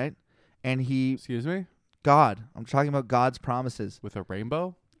rainbow, right? And Excuse me? God, I'm talking about God's promises. With a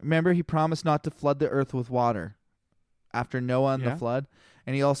rainbow? Remember, he promised not to flood the earth with water after Noah and the Yeah. flood.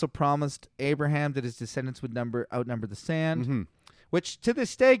 And he also promised Abraham that his descendants would outnumber the sand. Mm-hmm. Which, to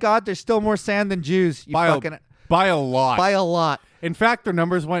this day, God, there's still more sand than Jews. You By fucking a lot. by a lot. In fact, their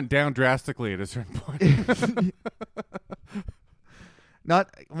numbers went down drastically at a certain point.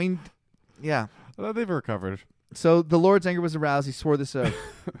 Yeah. They've recovered. So the Lord's anger was aroused. He swore this oath.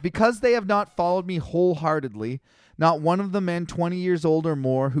 Because they have not followed me wholeheartedly, not one of the men 20 years old or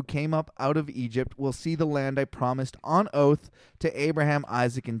more who came up out of Egypt will see the land I promised on oath to Abraham,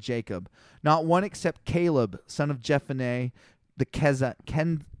 Isaac, and Jacob. Not one except Caleb, son of Jephunneh, the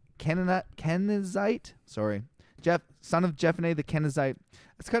Kenizzite. Sorry. Son of Jephunneh, the Kenizzite.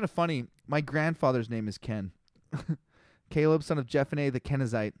 It's kind of funny. My grandfather's name is Ken. Caleb, son of Jephunneh, the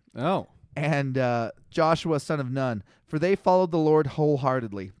Kenizzite. Oh. And Joshua, son of Nun, for they followed the Lord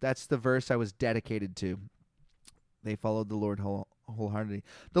wholeheartedly. That's the verse I was dedicated to. They followed the Lord wholeheartedly.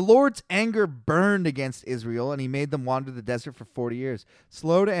 The Lord's anger burned against Israel, and he made them wander the desert for 40 years.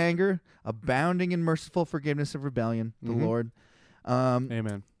 Slow to anger, abounding in merciful forgiveness of rebellion, the Lord.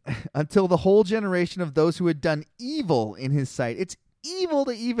 Amen. Until the whole generation of those who had done evil in his sight. It's evil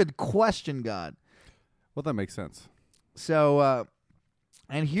to even question God. Well, that makes sense. So,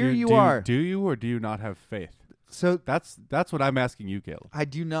 and here you do, are. Do you or do you not have faith? So That's what I'm asking you, Caleb. I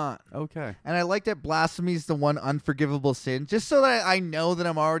do not. Okay. And I like that blasphemy is the one unforgivable sin, just so that I know that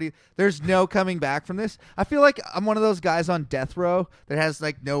I'm already, there's no coming back from this. I feel like I'm one of those guys on death row that has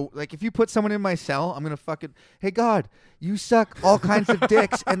if you put someone in my cell, I'm going to fucking, hey God, you suck all kinds of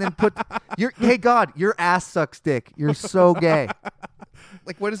dicks, and then hey God, your ass sucks dick. You're so gay.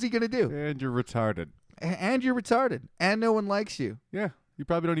 Like, what is he going to do? And you're retarded. And you're retarded. And no one likes you. Yeah. You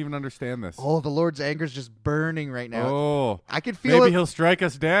probably don't even understand this. Oh, the Lord's anger is just burning right now. Oh. I can feel Maybe it. he'll strike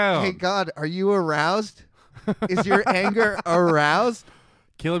us down. Hey God, are you aroused? Is your anger aroused?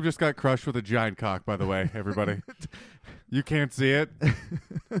 Caleb just got crushed with a giant cock, by the way, everybody. You can't see it,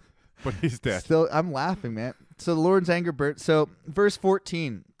 but he's dead. Still, I'm laughing, man. So the Lord's anger burnt. So verse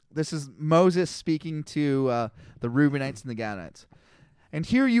 14, this is Moses speaking to the Reubenites and the Gadites. And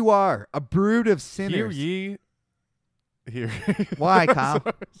here you are, a brood of sinners. Here. Why, Kyle?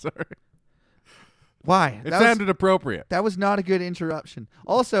 Sorry. Why? It sounded appropriate. That was not a good interruption.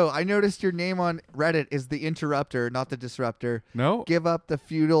 Also, I noticed your name on Reddit is the interrupter, not the disruptor. No? Give up the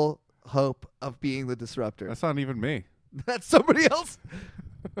futile hope of being the disruptor. That's not even me. That's somebody else.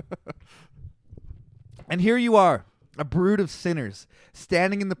 And here you are, a brood of sinners,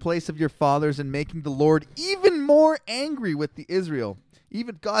 standing in the place of your fathers and making the Lord even more angry with the Israel.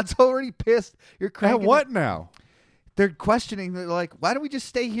 Even God's already pissed. You're cranking. At what now? They're questioning. They're like, why don't we just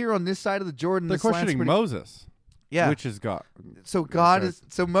stay here on this side of the Jordan? They're questioning Moses. Yeah. Which is God. So God is.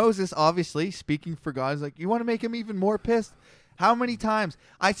 So Moses, obviously, speaking for God, is like, you want to make him even more pissed? How many times?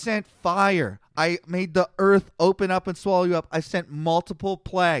 I sent fire. I made the earth open up and swallow you up. I sent multiple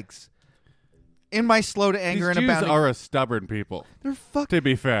plagues. In my slow to anger These and Jews abounding. are a stubborn people. They're fucking. To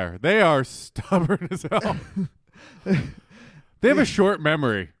be fair, they are stubborn as hell. They have a short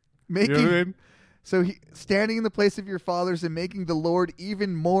memory. You know what I mean? So standing in the place of your fathers and making the Lord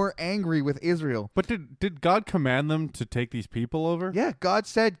even more angry with Israel. But did God command them to take these people over? Yeah, God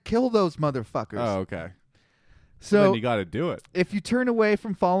said, kill those motherfuckers. Oh, okay. So then you got to do it. If you turn away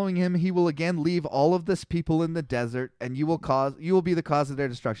from following him, he will again leave all of this people in the desert, and you will be the cause of their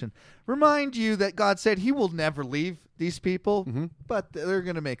destruction. Remind you that God said he will never leave these people, but they're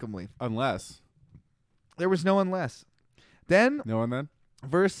going to make them leave. Unless. There was no unless. Then, No one then?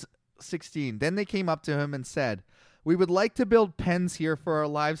 verse 16, then they came up to him and said, we would like to build pens here for our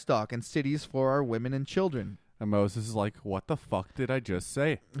livestock and cities for our women and children. And Moses is like, what the fuck did I just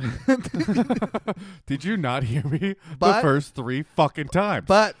say? Did you not hear me the first 3 fucking times?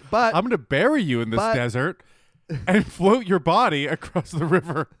 But I'm going to bury you in this desert and float your body across the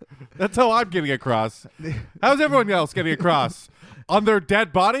river. That's how I'm getting across. How's everyone else getting across? On their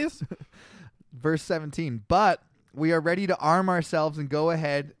dead bodies? Verse 17, but we are ready to arm ourselves and go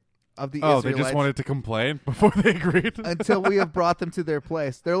ahead of the Israelites. They just wanted to complain before they agreed? Until we have brought them to their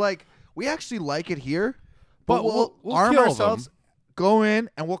place. They're like, we actually like it here. But we'll arm kill ourselves, them. go in,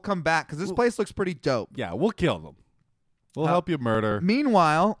 and we'll come back because this place looks pretty dope. Yeah, we'll kill them. We'll help you murder.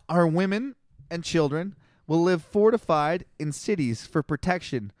 Meanwhile, our women and children will live fortified in cities for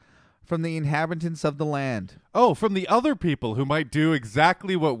protection from the inhabitants of the land. Oh, from the other people who might do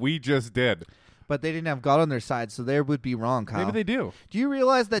exactly what we just did. But they didn't have God on their side, so they would be wrong, Kyle. Maybe they do. Do you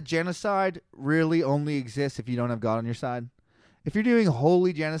realize that genocide really only exists if you don't have God on your side? If you're doing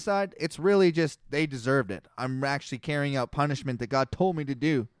holy genocide, it's really just they deserved it. I'm actually carrying out punishment that God told me to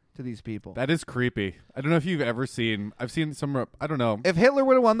do to these people. That is creepy. I don't know if you've ever seen. I've seen some. I don't know. If Hitler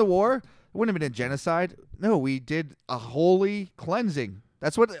would have won the war, it wouldn't have been a genocide. No, we did a holy cleansing.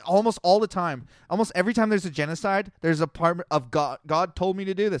 That's what almost all the time. Almost every time there's a genocide, there's a part of God. God told me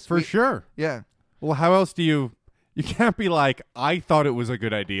to do this. For sure. Yeah. Well, how else do you? You can't be like, I thought it was a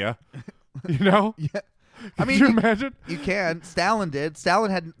good idea. You know? Yeah. I mean, Can you imagine? You can. Stalin did.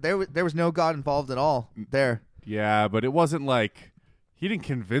 Stalin had there was no God involved at all there. Yeah, but it wasn't like he didn't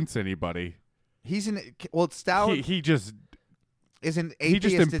convince anybody. Stalin He just is an he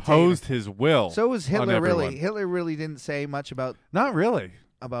atheist just imposed his will. So was Hitler. On really, everyone. Hitler really didn't say much about Not really.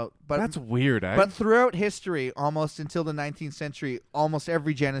 But That's weird. But throughout history, almost until the 19th century, almost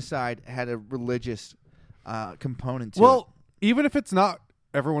every genocide had a religious component to it. Well, even if it's not.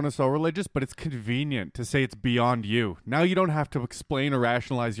 Everyone is so religious, but it's convenient to say it's beyond you. Now you don't have to explain or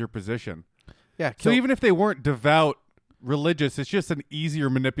rationalize your position. Yeah. So even if they weren't devout religious, it's just an easier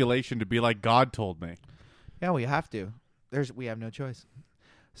manipulation to be like, God told me. Yeah, we have to. We have no choice.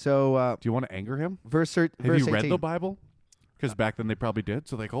 So do you want to anger him? Verse Have you read 18. the Bible? Because back then they probably did.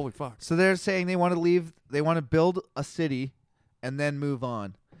 So like, holy fuck. So they're saying they want to leave. They want to build a city and then move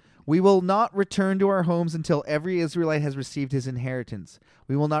on. We will not return to our homes until every Israelite has received his inheritance.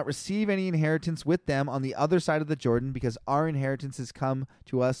 We will not receive any inheritance with them on the other side of the Jordan because our inheritance has come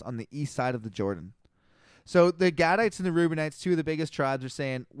to us on the east side of the Jordan. So the Gadites and the Reubenites, two of the biggest tribes, are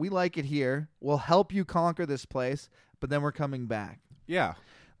saying, we like it here. We'll help you conquer this place, but then we're coming back. Yeah.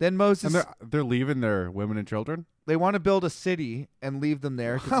 Then Moses... And they're leaving their women and children? They want to build a city and leave them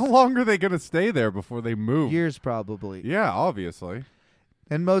there. How long are they going to stay there before they move? Years, probably. Yeah, obviously.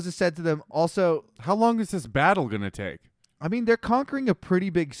 And Moses said to them, also... How long is this battle going to take? I mean, they're conquering a pretty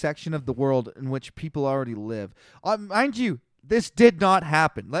big section of the world in which people already live. Mind you, this did not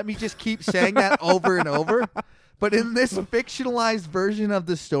happen. Let me just keep saying that over and over. But in this fictionalized version of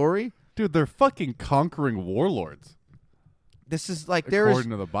the story... Dude, they're fucking conquering warlords. This is like according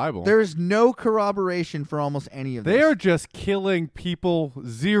to the Bible. there is no corroboration for almost any of this. They are just killing people.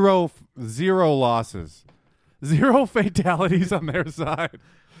 Zero losses. Zero fatalities on their side.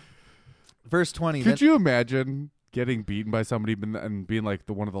 Verse 20. Could you imagine getting beaten by somebody and being like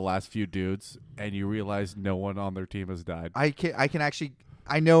one of the last few dudes, and you realize no one on their team has died? I can actually,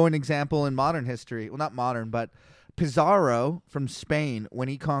 I know an example in modern history. Well, not modern, but Pizarro from Spain, when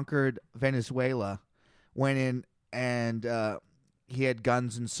he conquered Venezuela, went in and he had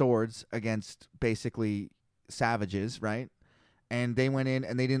guns and swords against basically savages, right? And they went in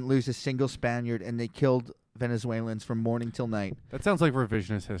and they didn't lose a single Spaniard, and they killed Venezuelans from morning till night. That sounds like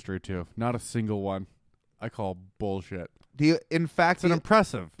revisionist history too. Not a single one. I call bullshit. In fact, It's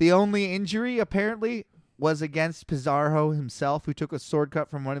impressive. the only injury apparently was against Pizarro himself, who took a sword cut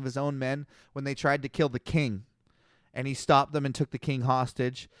from one of his own men when they tried to kill the king. And he stopped them and took the king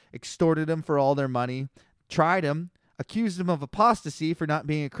hostage, extorted him for all their money, tried him, accused him of apostasy for not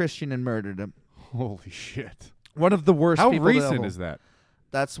being a Christian, and murdered him. Holy shit. One of the worst How people recent is that?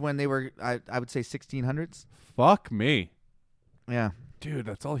 That's when they were, I would say, 1600s. Fuck me. Yeah. Dude,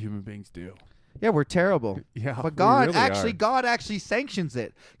 that's all human beings do. Yeah, we're terrible. Yeah, But we God really actually, are. God actually sanctions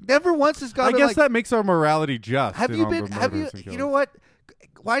it. Never once has God I been guess like, that makes our morality just. have in you all been, the have you, murders and you know killings. what?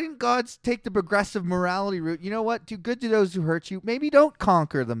 Why didn't God take the progressive morality route? You know what? Do good to those who hurt you. Maybe don't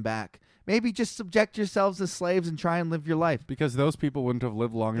conquer them back. Maybe just subject yourselves as slaves and try and live your life. Because those people wouldn't have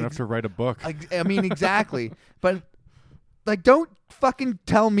lived long enough to write a book. I mean, exactly. But, like, don't fucking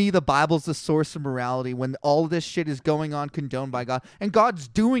tell me the Bible's the source of morality when all this shit is going on condoned by God. And God's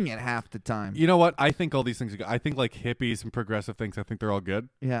doing it half the time. You know what? I think all these things are good. I think like hippies and progressive things, I think they're all good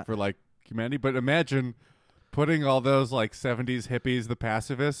Yeah. for like humanity. But imagine putting all those like 70s hippies, the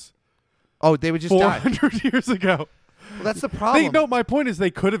pacifists, Oh, they would just die. 400 years ago. Well, that's the problem. No, my point is they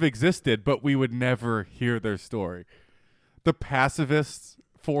could have existed, but we would never hear their story. The pacifists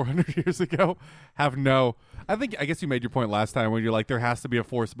 400 years ago have no. I guess you made your point last time when you're like there has to be a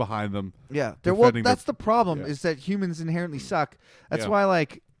force behind them. Yeah. defending That's their- the problem yeah. is that humans inherently suck. That's Yeah. why,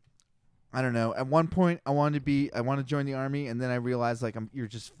 like, I don't know. At one point, I wanted to join the army, and then I realized like you're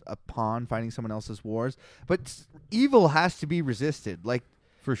just a pawn fighting someone else's wars. But evil has to be resisted. Like,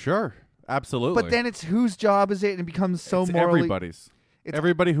 For sure. Absolutely. but then it's whose job is it? And it becomes so it's morally. everybody's. It's-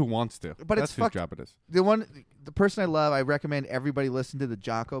 Everybody who wants to. But That's it's whose fucked- job it is. The person I love, I recommend everybody listen to the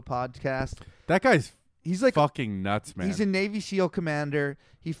Jocko podcast. That guy's He's like fucking nuts, man. he's a Navy SEAL commander.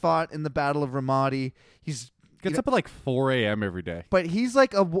 He fought in the Battle of Ramadi. Gets up at like 4 a.m. every day. But he's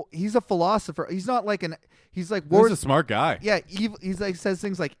like he's a philosopher. He's not like he's like He's wars. a smart guy. Yeah, evil. He's like says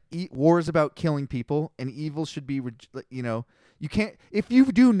things like war is about killing people, and evil should be you can't, if you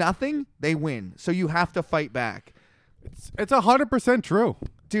do nothing, they win. So you have to fight back. It's 100% true.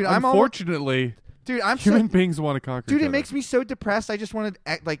 Dude, Unfortunately, I'm human beings want to conquer dude, each it other. makes me so depressed. I just want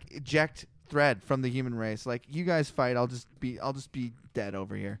to like eject thread from the human race. Like, you guys fight, I'll just be dead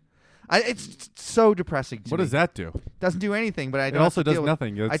over here. It's so depressing to What me. does that do? Doesn't do anything, but I It don't also have to does deal with-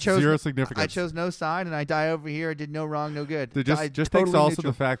 nothing. It's I chose zero significance. I chose no side, and I die over here. I did no wrong, no good. It just takes Totally also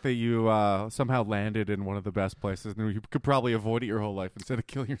neutral. the fact that you somehow landed in one of the best places, and you could probably avoid it your whole life instead of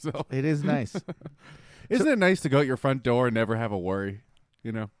killing yourself. It is nice. Isn't it nice to go at your front door and never have a worry?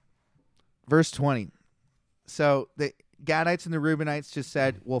 You know. Verse 20. So the Gadites and the Reubenites just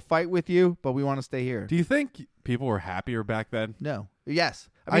said, "We'll fight with you, but we want to stay here." Do you think people were happier back then? No. Yes.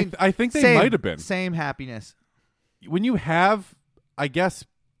 I mean, I think they same- might have been. Same happiness. When you have, I guess,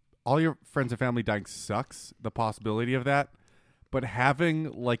 all your friends and family dying sucks, the possibility of that, but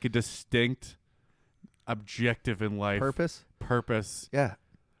having like a distinct objective in life, purpose, Yeah.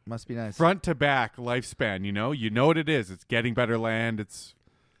 Must be nice. front to back lifespan, you know what it is. It's getting better land. It's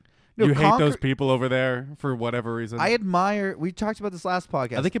No, you hate those people over there for whatever reason. I admire. We talked about this last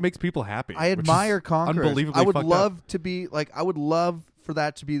podcast. I think it makes people happy. I which admire is conquerors. Unbelievably I would fucked love up. to be like. I would love for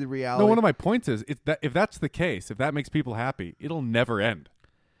that to be the reality. No, one of my points is if that's the case, if that makes people happy, it'll never end.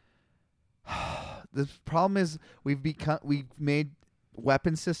 The problem is we've made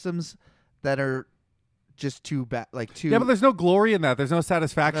weapon systems that are just too bad. Like too. Yeah, but there's no glory in that. There's no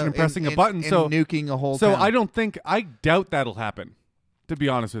satisfaction in pressing a button. So nuking a whole. So town. I doubt that'll happen, to be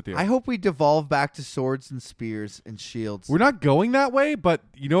honest with you. I hope we devolve back to swords and spears and shields. We're not going that way, but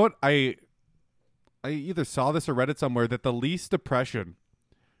you know what? I either saw this or read it somewhere that the least depression,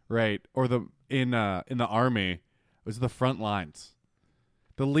 right, or in the army was the front lines.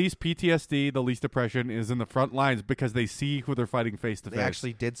 The least PTSD, the least depression is in the front lines because they see who they're fighting face to They face.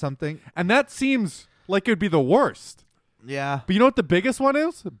 actually did something. And that seems like it would be the worst. Yeah. But you know what the biggest one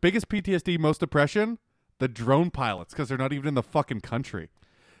is? Biggest PTSD, most depression? The drone pilots, because they're not even in the fucking country.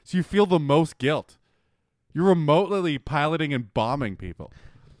 So you feel the most guilt. You're remotely piloting and bombing people.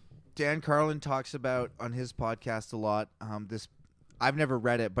 Dan Carlin talks about on his podcast a lot. This I've never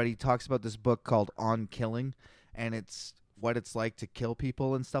read it, but he talks about this book called On Killing, and it's what it's like to kill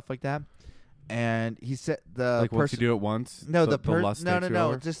people and stuff like that. And he said the Like once you do it once, no, the the lust no, takes you no,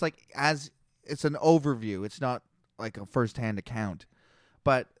 over? just like as it's an overview. It's not like a first-hand account,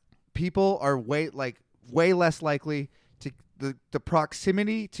 but people are way less likely to the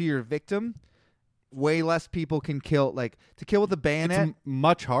proximity to your victim. Way less people can kill, like to kill with a bayonet. It's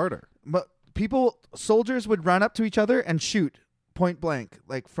much harder. But soldiers would run up to each other and shoot point blank,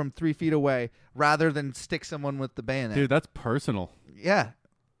 like from 3 feet away, rather than stick someone with the bayonet. Dude, that's personal. Yeah,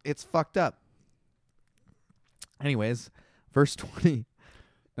 it's fucked up. Anyways, verse 20.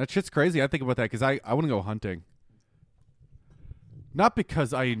 That shit's crazy. I think about that because I want to go hunting. Not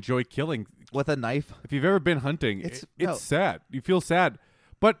because I enjoy killing. With a knife? If you've ever been hunting, it's no. sad. You feel sad.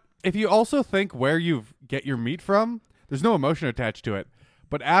 But if you also think where you get your meat from, there's no emotion attached to it.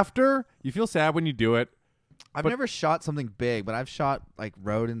 But after, you feel sad when you do it. I've never shot something big, but I've shot like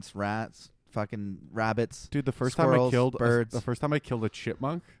rodents, rats, fucking rabbits. Dude, the first squirrels, time I killed a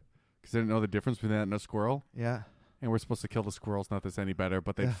chipmunk, because I didn't know the difference between that and a squirrel. Yeah. And we're supposed to kill the squirrels, not this any better,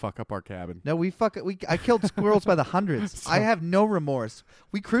 but they'd fuck up our cabin. No, I killed squirrels by the hundreds. I have no remorse.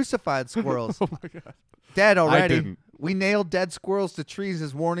 We crucified squirrels. Oh my God. Dead already. I didn't. We nailed dead squirrels to trees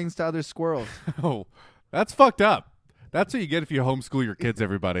as warnings to other squirrels. Oh, that's fucked up. That's what you get if you homeschool your kids,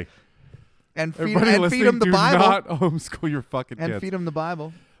 everybody. And feed Everybody them the do Bible. not homeschool your fucking And kids. feed them the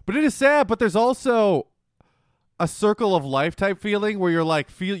Bible. But it is sad, but there's also a circle of life type feeling where you're like,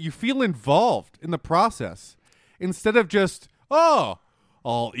 you feel involved in the process. Instead of just, oh,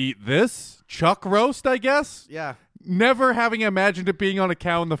 I'll eat this chuck roast, I guess. Yeah. Never having imagined it being on a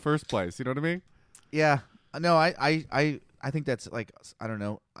cow in the first place. You know what I mean? Yeah. No, I think that's like, I don't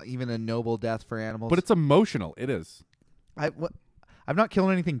know, even a noble death for animals. But it's emotional. It is. I've not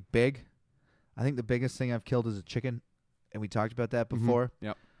killed anything big. I think the biggest thing I've killed is a chicken, and we talked about that before. Mm-hmm.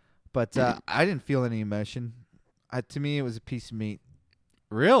 Yep. But I didn't feel any emotion. To me, it was a piece of meat.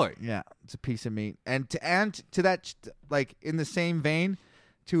 Really? Yeah, it's a piece of meat. And to that, like in the same vein,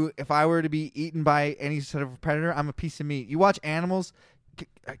 to if I were to be eaten by any sort of predator, I'm a piece of meat. You watch animals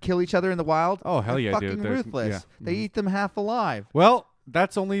kill each other in the wild. Oh, hell yeah, fucking dude. Ruthless. Yeah. They eat them half alive. Well,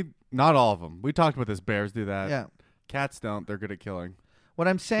 that's only not all of them. We talked about this. Bears do that. Yeah. Cats don't. They're good at killing. What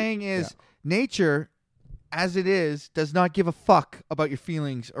I'm saying is, nature, as it is, does not give a fuck about your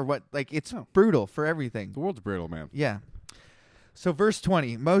feelings or what. Like it's brutal for everything. The world's brutal, man. Yeah. So verse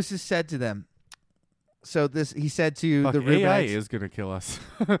 20, Moses said to them. So he said to Fuck, the AI Reubenites, is gonna kill us.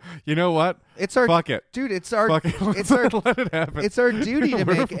 You know what? It's our Fuck it, dude. It's our Fuck it. it's our Let it happen. it's our duty to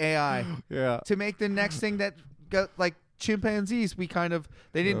We're- make AI Yeah. to make the next thing that got like chimpanzees. We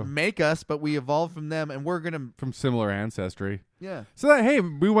they didn't make us, but we evolved from them, and we're gonna From similar ancestry. yeah. So that hey,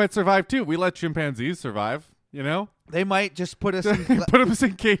 we might survive too. We let chimpanzees survive. You know, They might just put us in, put us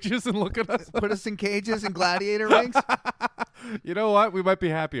in cages and look at us. put us in cages and gladiator rings. You know what? We might be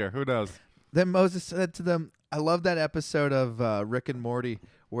happier. Who knows? Then Moses said to them, I love that episode of Rick and Morty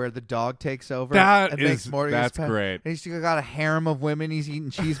where the dog takes over and makes Morty his That's pet. great. And he's got a harem of women. He's eating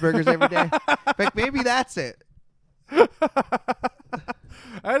cheeseburgers every day. Like maybe that's it.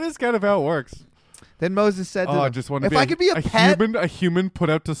 That is kind of how it works. Then Moses said to Oh, I them, just want to if be I could be a pet, a human put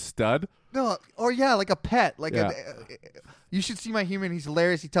out to stud. no, or yeah, like a pet. Like Yeah. you should see my human. He's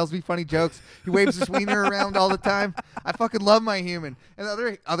hilarious. He tells me funny jokes. He waves his wiener around all the time. I fucking love my human. And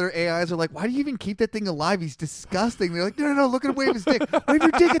other AIs are like, why do you even keep that thing alive? He's disgusting. They're like, no, look at him wave his dick. Wave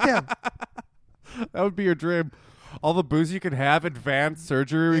your dick at them. That would be your dream. All the booze you could have, advanced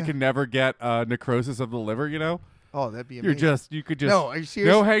surgery, Yeah. we can never get necrosis of the liver. You know, Oh, that'd be amazing. you could just No, are you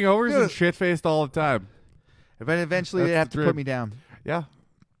serious? no hangovers Dude. and shit faced all the time. But eventually That's they'd have the to dream. put me down. Yeah,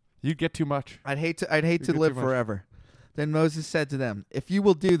 you'd get too much. I'd hate to get live too much. forever. Then Moses said to them, if you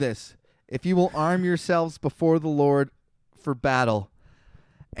will do this, if you will arm yourselves before the Lord for battle,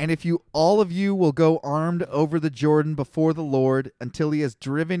 and if all of you will go armed over the Jordan before the Lord until he has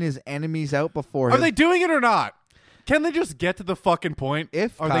driven his enemies out before him. Are they doing it or not? Can they just get to the fucking point? Are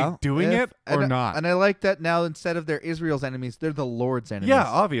Kyle, they doing it or not? And I like that now instead of they're Israel's enemies, they're the Lord's enemies. Yeah,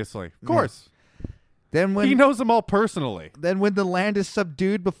 obviously, of course. Then He knows them all personally. Then when the land is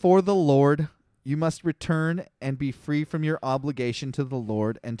subdued before the Lord, you must return and be free from your obligation to the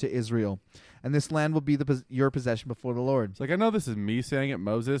Lord and to Israel. And this land will be your possession before the Lord. It's like, I know this is me saying it,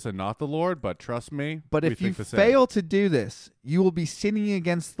 Moses, and not the Lord, but trust me. But we if you think the same. fail to do this, you will be sinning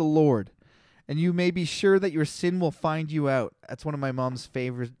against the Lord. And you may be sure that your sin will find you out. That's one of my mom's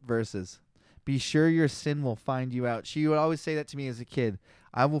favorite verses. Be sure your sin will find you out. She would always say that to me as a kid.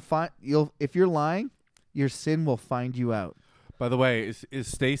 I will find if you're lying, your sin will find you out. By the way, is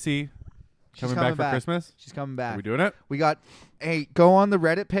Stacy coming back for Christmas? She's coming back. Are we doing it? We got. Hey, go on the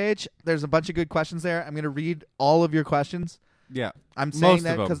Reddit page. There's a bunch of good questions there. I'm going to read all of your questions. Yeah. I'm saying Most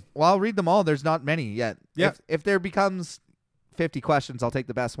that of them. because I'll read them all. There's not many yet. Yeah. If there becomes 50 questions, I'll take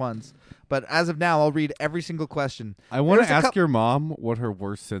the best ones. But as of now, I'll read every single question. I want to There's ask your mom what her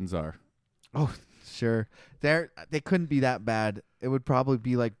worst sins are. Oh, sure. They couldn't be that bad. It would probably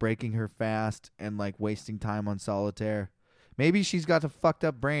be like breaking her fast and like wasting time on solitaire. Maybe she's got a fucked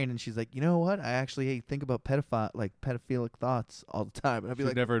up brain and she's like, you know what? I actually think about pedophilic thoughts all the time. And I'd be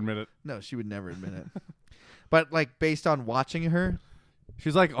like, never admit it. no, she would never admit it. But like based on watching her,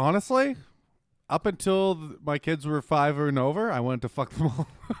 she's like, honestly, up until my kids were 5 and over, I wanted to fuck them all.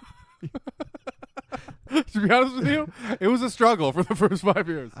 To be honest with you, it was a struggle for the first 5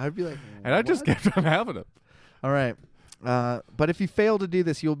 years. I'd be like, and I just kept on having it. All right. But if you fail to do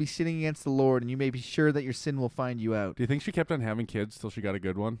this, you'll be sinning against the Lord, and you may be sure that your sin will find you out. Do you think she kept on having kids till she got a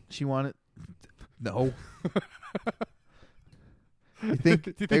good one? She wanted... No. You think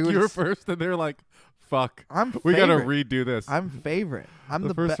do you think you were first and they're like, fuck, we got to redo this? I'm favorite. I'm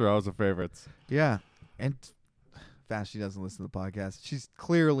the first row of favorites. Yeah. And Vashti doesn't listen to the podcast. She's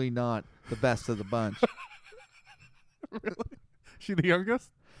clearly not the best of the bunch. Really? She the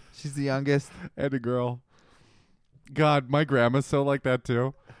youngest? She's the youngest. And a girl. God, my grandma's so like that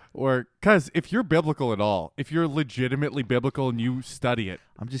too. Or, because if you're biblical at all, if you're legitimately biblical and you study it.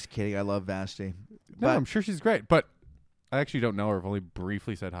 I'm just kidding. I love Vashti. No, I'm sure she's great. But I actually don't know her. I've only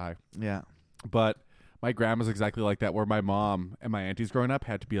briefly said hi. Yeah. But my grandma's exactly like that, where my mom and my aunties growing up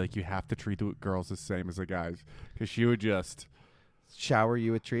had to be like, you have to treat the girls the same as the guys. Because she would just... shower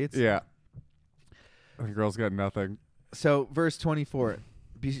you with treats? Yeah. The girls got nothing. So, verse 24.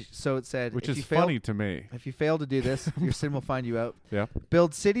 So it said... Which is funny to me. If you fail to do this, your sin will find you out. Yeah.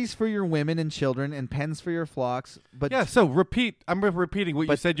 Build cities for your women and children and pens for your flocks. But yeah, so I'm repeating what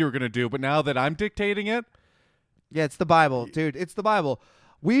you said you were going to do, but now that I'm dictating it... Yeah, it's the Bible, dude. It's the Bible.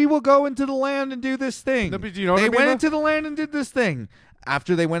 We will go into the land and do this thing. No, but do you know they what I mean, went into the land and did this thing.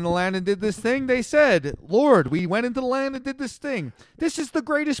 After they went in the land and did this thing, they said, Lord, we went into the land and did this thing. This is the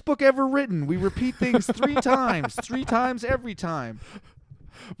greatest book ever written. We repeat things 3 times. 3 times every time.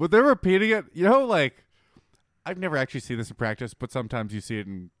 But they're repeating it. You know, like, I've never actually seen this in practice, but sometimes you see it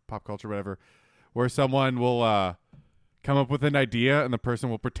in pop culture, whatever, where someone will come up with an idea and the person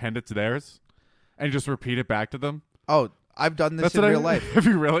will pretend it's theirs and just repeat it back to them. Oh, I've done this in real life. Have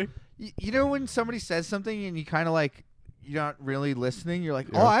you really? You know when somebody says something and you kind of like, you're not really listening. You're like,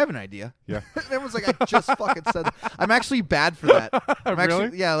 oh, I have an idea. Yeah. Everyone's like, I just fucking said that. I'm actually bad for that. I'm really?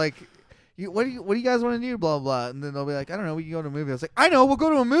 Actually, yeah, like, what do you guys want to do? Blah, blah. And then they'll be like, I don't know. We can go to a movie. I was like, I know. We'll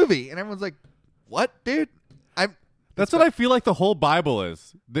go to a movie. And everyone's like, what, dude? That's what I feel like the whole Bible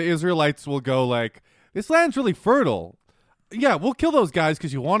is. The Israelites will go like, this land's really fertile. Yeah, we'll kill those guys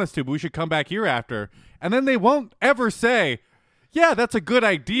because you want us to, but we should come back here after. And then they won't ever say, yeah, that's a good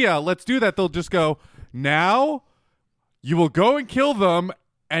idea. Let's do that. They'll just go, now you will go and kill them,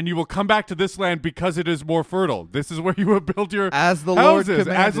 and you will come back to this land because it is more fertile. This is where you will build your as the houses, Lord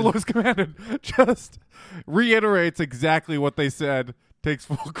commanded. as the Lord has commanded. Just reiterates exactly what they said. Takes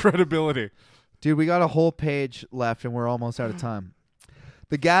full credibility. Dude, we got a whole page left, and we're almost out of time.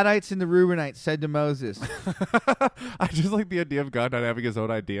 The Gadites and the Reubenites said to Moses. I just like the idea of God not having his own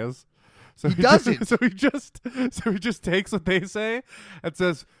ideas. So he doesn't. So he just takes what they say and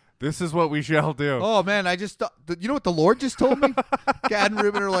says, this is what we shall do. Oh, man, I just thought, you know what the Lord just told me? Gad and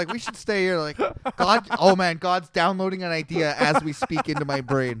Reuben are like, we should stay here. Like, God, oh, man, God's downloading an idea as we speak into my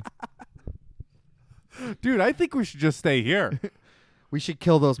brain. Dude, I think we should just stay here. We should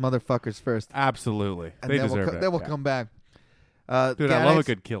kill those motherfuckers first. Absolutely. And they then deserve it. Then we'll come back. Dude, I love a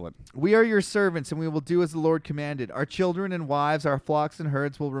good killing. We are your servants, and we will do as the Lord commanded. Our children and wives, our flocks and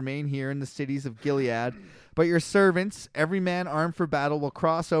herds will remain here in the cities of Gilead. But your servants, every man armed for battle, will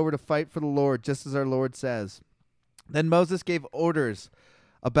cross over to fight for the Lord, just as our Lord says. Then Moses gave orders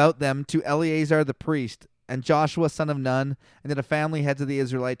about them to Eleazar the priest, and Joshua son of Nun, and to the family heads of the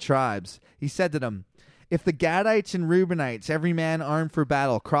Israelite tribes. He said to them, if the Gadites and Reubenites, every man armed for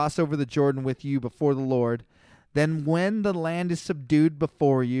battle, cross over the Jordan with you before the Lord, then when the land is subdued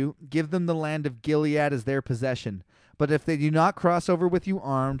before you, give them the land of Gilead as their possession. But if they do not cross over with you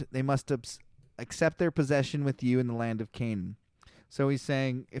armed, they must accept their possession with you in the land of Canaan. So he's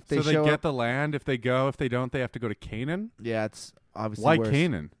saying if they get up, the land, if they go, if they don't, they have to go to Canaan? Yeah, it's obviously Why worse.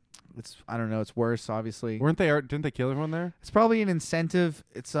 Canaan? I don't know, it's worse, obviously. Didn't they kill everyone there? It's probably an incentive.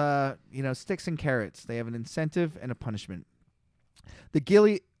 It's sticks and carrots. They have an incentive and a punishment. The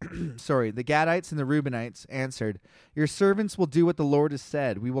the Gadites and the Reubenites answered, "Your servants will do what the Lord has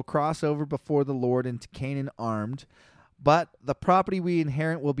said. We will cross over before the Lord into Canaan armed, but the property we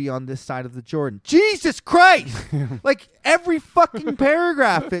inherit will be on this side of the Jordan." Jesus Christ! Like every fucking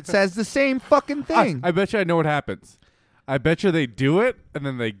paragraph, it says the same fucking thing. I bet you I know what happens. I bet you they do it, and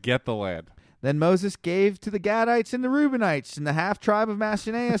then they get the land. Then Moses gave to the Gadites and the Reubenites and the half-tribe of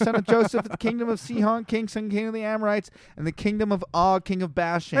Mashaniah, son of Joseph, the kingdom of Sihon, king of the Amorites, and the kingdom of Og, king of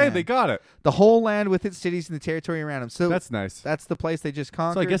Bashan. Hey, they got it. The whole land with its cities and the territory around them. So that's nice. That's the place they just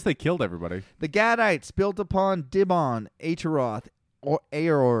conquered. So I guess they killed everybody. The Gadites built upon Dibon, Ataroth,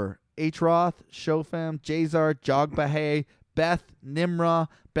 Aor, Atroth, Shopham, Jazar, Jogbehah, Beth Nimrah,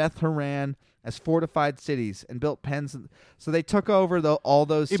 Beth Haran, as fortified cities, and built pens. So they took over all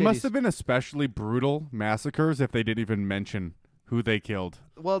those cities. It must have been especially brutal massacres if they didn't even mention who they killed.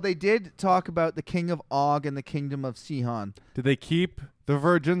 Well, they did talk about the king of Og and the kingdom of Sihon. Did they keep the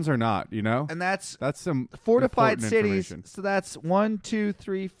virgins or not, you know? And that's some fortified cities. So that's 1, 2,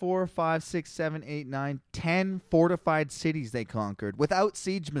 3, 4, 5, 6, 7, 8, 9, 10 fortified cities they conquered without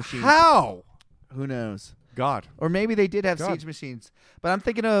siege machines. How? Who knows? God. Or maybe they did have siege machines. But I'm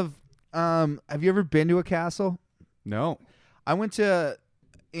thinking of, have you ever been to a castle? No. I went to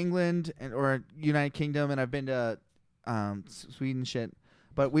England or United Kingdom, and I've been to Sweden shit.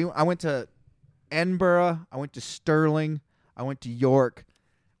 But I went to Edinburgh. I went to Stirling. I went to York.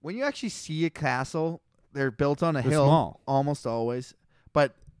 When you actually see a castle, they're built on a hill, small. Almost always.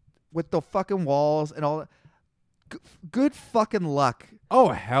 But with the fucking walls and all that, good fucking luck. Oh,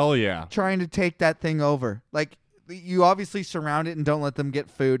 hell yeah. Trying to take that thing over. Like, you obviously surround it and don't let them get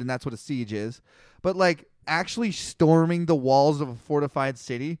food, and that's what a siege is. But, like, actually storming the walls of a fortified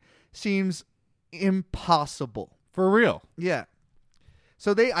city seems impossible. For real. Yeah.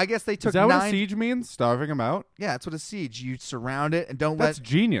 So I guess they took Is that what a siege means? Starving them out? Yeah, that's what a siege. You surround it and don't That's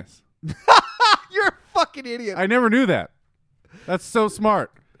genius. You're a fucking idiot. I never knew that. That's so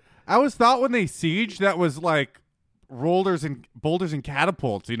smart. I always thought when they siege, that was like boulders and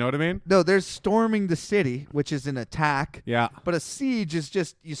catapults. You know what I mean? No, there's storming the city, which is an attack. Yeah. But a siege is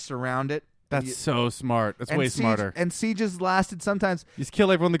just you surround it. That's so smart. That's way smarter. And sieges lasted sometimes. You just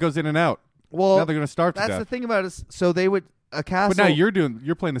kill everyone that goes in and out. Well, now they're going to starve to death. That's the thing about it. So they would a castle. But now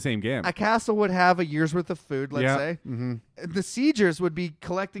you're playing the same game. A castle would have a year's worth of food, let's say. Mm-hmm. The siegers would be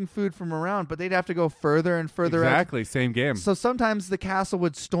collecting food from around, but they'd have to go further and further out. Exactly, same game. So sometimes the castle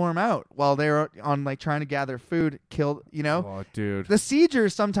would storm out while they were on like trying to gather food, killed, you know? Oh, dude. The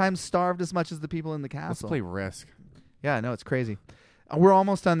siegers sometimes starved as much as the people in the castle. Let's play Risk. Yeah, no, it's crazy. We're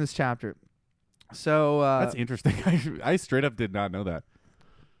almost done this chapter. So that's interesting. I straight up did not know that.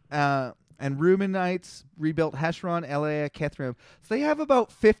 And Reubenites rebuilt Heshron, Eliah, Kethrim. So they have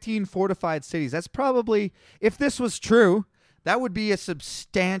about 15 fortified cities. That's probably, if this was true, that would be a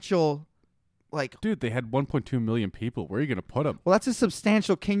substantial, like... Dude, they had 1.2 million people. Where are you going to put them? Well, that's a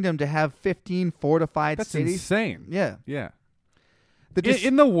substantial kingdom to have 15 fortified cities. That's insane. Yeah. Yeah.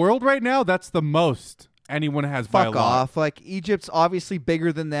 In the world right now, that's the most anyone has by a lot. Fuck off. Like, Egypt's obviously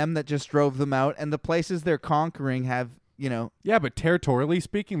bigger than them that just drove them out, and the places they're conquering have... You know. Yeah, but territorially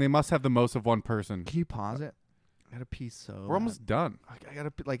speaking, they must have the most of one person. Can you pause it? I got a piece so. We're almost done. I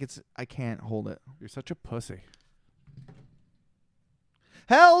gotta I can't hold it. You're such a pussy.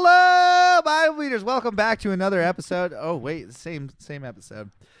 Hello, Bible readers. Welcome back to another episode. Oh wait, same episode.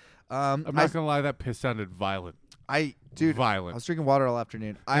 I'm not gonna lie, that piss sounded violent. Violent. I was drinking water all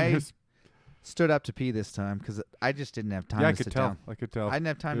afternoon. I stood up to pee this time because I just didn't have time. Yeah, to sit down. I could tell. I didn't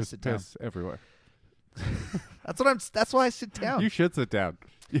have time to sit down. Piss everywhere. That's why I sit down. You should sit down.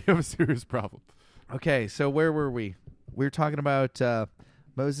 You have a serious problem. Okay, so where were we? We were talking about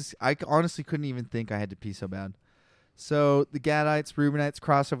Moses. I honestly couldn't even think I had to pee so bad. So the Gadites, Reubenites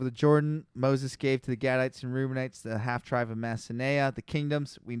crossed over the Jordan. Moses gave to the Gadites and Reubenites the half-tribe of Mashaniah, the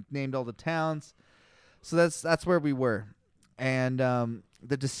kingdoms. We named all the towns. So that's where we were. And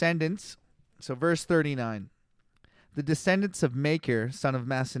the descendants, so verse 39. The descendants of Machir, son of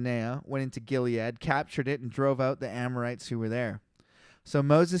Mashaniah, went into Gilead, captured it, and drove out the Amorites who were there. So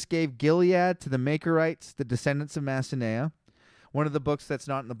Moses gave Gilead to the Machirites, the descendants of Mashaniah, one of the books that's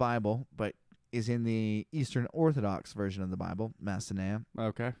not in the Bible, but is in the Eastern Orthodox version of the Bible, Mashaniah.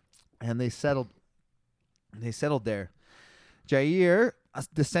 Okay. And they settled there. Jair, a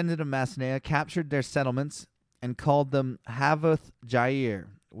descendant of Mashaniah, captured their settlements and called them Havoth Jair,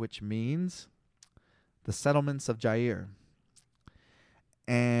 which means... the settlements of Jair.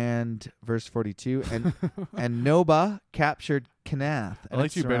 And verse 42, and Noba captured Kenath. I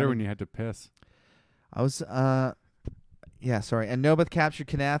liked you better when you had to piss. I was, yeah, sorry. And Noba captured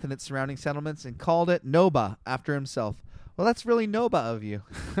Kenath and its surrounding settlements and called it Noba after himself. Well, that's really Noba of you.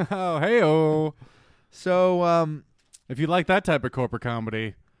 Oh, hey-oh. So, If you like that type of corporate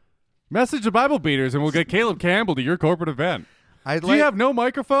comedy, message the Bible Beaters and we'll get Caleb Campbell to your corporate event. Do you have no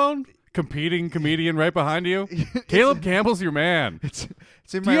microphone? Competing comedian right behind you? Caleb Campbell's your man. It's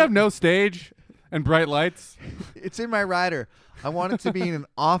in Do you have no stage and bright lights? It's in my rider. I want it to be in an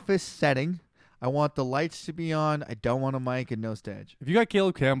office setting. I want the lights to be on. I don't want a mic and no stage. If you got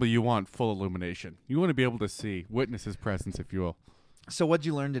Caleb Campbell, you want full illumination. You want to be able to see, witness his presence, if you will. So what'd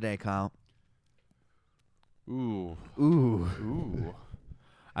you learn today, Kyle? Ooh. Ooh.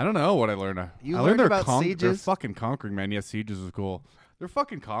 I don't know what I learned. I learned they're about sieges? They're fucking conquering, man. Yes, sieges is cool. They're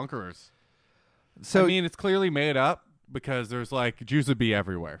fucking conquerors. So I mean, it's clearly made up because there's like Jews would be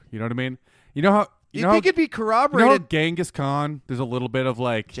everywhere. You know what I mean? You know how you think it'd be you know how corroborated? Genghis Khan? There's a little bit of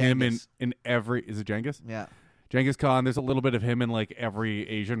like him Genghis. in every. Is it Genghis? Yeah. Genghis Khan. There's a little bit of him in like every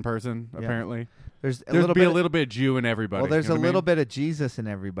Asian person. Apparently, There's a little bit of Jew in everybody. Well, there's you know a little what bit of Jesus in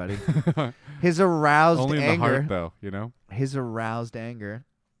everybody. His aroused Only in anger. the heart, though. You know. His aroused anger.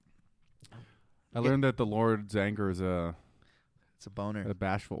 I learned that the Lord's anger is It's a boner. a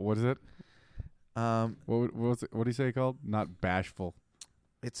bashful. What is it? What was it? What do you say called? Not bashful.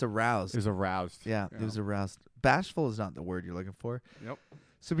 It's aroused. Is aroused. Yeah, it was aroused. Bashful is not the word you're looking for. Yep.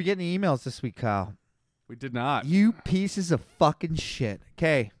 So we getting emails this week, Kyle. We did not. You pieces of fucking shit.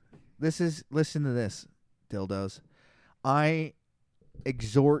 Okay, listen to this, dildos. I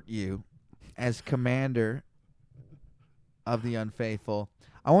exhort you as commander of the unfaithful.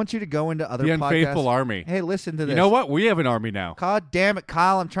 I want you to go into other the podcasts. unfaithful army. Hey, listen to this. You know what? We have an army now. God damn it,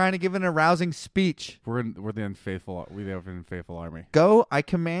 Kyle. I'm trying to give an arousing speech. We're the unfaithful. We have an unfaithful army. Go, I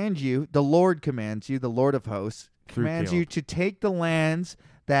command you, the Lord commands you, the Lord of hosts, Through commands Caleb. you to take the lands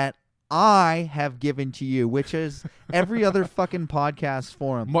that I have given to you, which is every other fucking podcast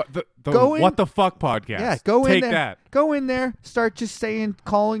forum. What the Go in- What the fuck podcast? Yeah, go Take in there. that. Go in there, start just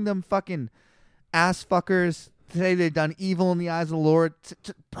calling them fucking ass fuckers, say they've done evil in the eyes of the Lord,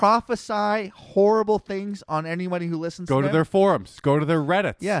 to prophesy horrible things on anybody who listens Go to to them. their forums. Go to their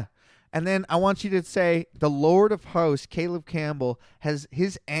Reddits. Yeah. And then I want you to say, the Lord of hosts, Caleb Campbell, has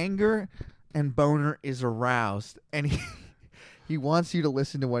his anger and boner is aroused. And he wants you to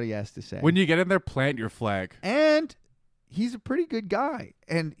listen to what he has to say. When you get in there, plant your flag. And he's a pretty good guy.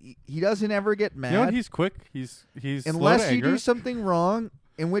 And he doesn't ever get mad. You know what? He's quick. He's slow unless to you anger. do something wrong,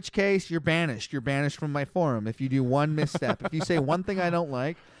 in which case you're banished. You're banished from my forum if you do one misstep. If you say one thing I don't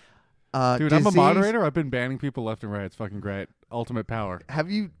like. Dude, I'm a moderator. I've been banning people left and right. It's fucking great. Ultimate power. Have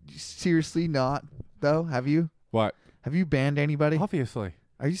you seriously not, though? Have you? What? Have you banned anybody? Obviously.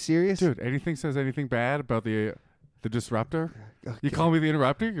 Are you serious? Dude, anything says anything bad about the disruptor, you call me the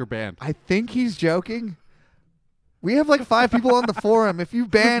interrupter, you're banned. I think he's joking. We have like 5 people on the forum. If you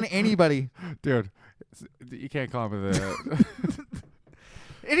ban anybody. Dude, you can't call me the...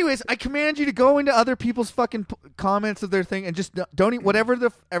 Anyways, I command you to go into other people's fucking comments of their thing and just don't eat whatever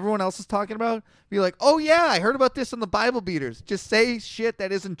everyone else is talking about. Be like, oh yeah, I heard about this on the Bible Beaters. Just say shit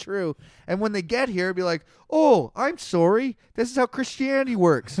that isn't true. And when they get here, be like, oh, I'm sorry. This is how Christianity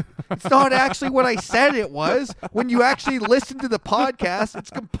works. It's not actually what I said it was. When you actually listen to the podcast,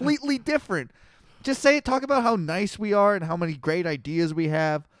 it's completely different. Just say it. Talk about how nice we are and how many great ideas we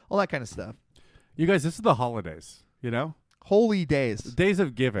have. All that kind of stuff. You guys, this is the holidays, you know? Holy days. Days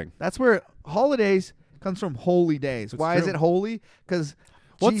of giving. That's where holidays comes from. Holy days. That's Why is true. it holy? Because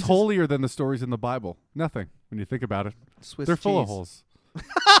What's holier than the stories in the Bible? Nothing, when you think about it. Swiss They're full of cheese. holes.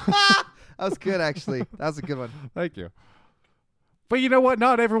 That was good, actually. That was a good one. Thank you. But you know what?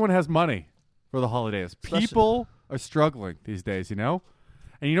 Not everyone has money for the holidays. Especially- People are struggling these days, you know?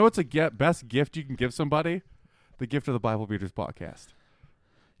 And you know what's best gift you can give somebody? The gift of the Bible Beaters podcast.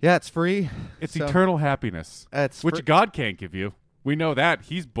 Yeah, it's free. It's So- eternal happiness, It's which God can't give you. We know that.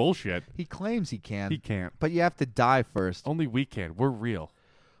 He's bullshit. he claims he can. He can't. But you have to die first. Only we can. We're real.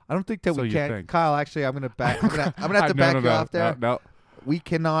 I don't think that So we you can. think. Kyle, actually, I'm gonna back. I'm gonna have to No, back no, you no, off there. No. We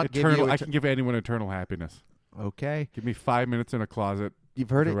cannot give Eternal. you. I can give anyone eternal happiness. Okay, Give me 5 minutes in a closet. you've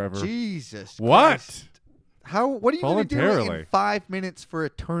heard Forever. it. Jesus. What? Christ. How? What are you gonna do in Voluntarily. 5 minutes for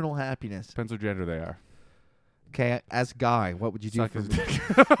eternal happiness? Depends what gender they are. Okay, as Guy, what would you do Suck for his me?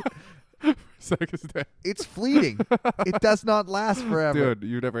 dick. Suck his dick. It's fleeting. It does not last forever. Dude,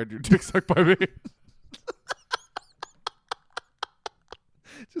 you never had your dick sucked by me.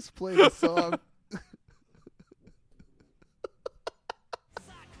 Just play the song.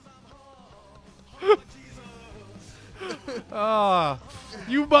 Ah,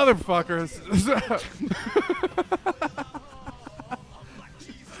 you motherfuckers.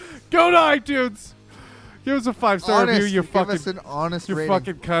 Go to iTunes. Give us a 5-star review, you Give us fucking, an honest you rating.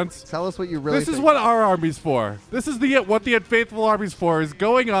 fucking cunts. Tell us what you really This think. is what our army's for. This is what the Unfaithful Army's for, is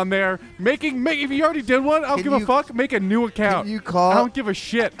going on there, make. If you already did one, I don't give a fuck, make a new account. Can you call I don't give a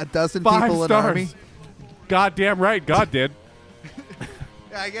shit. a dozen 5 people in stars. army? Goddamn right, God did.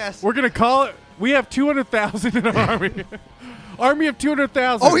 Yeah, I guess. We're going to call it, we have 200,000 in our army. Army of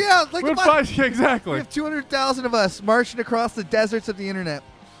 200,000. Oh, yeah, like We're the yeah, exactly. We have 200,000 of us marching across the deserts of the internet.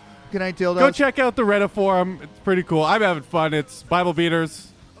 Good night, dildos. Go check out the Reddit forum. It's pretty cool. I'm having fun. It's Bible Beaters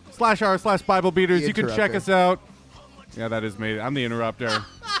 /r/Bible Beaters. You can check us out. Yeah, that is me. I'm the interrupter.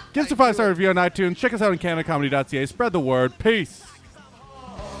 Give us a 5-star review on iTunes. Check us out on CanadaComedy.ca. Spread the word. Peace.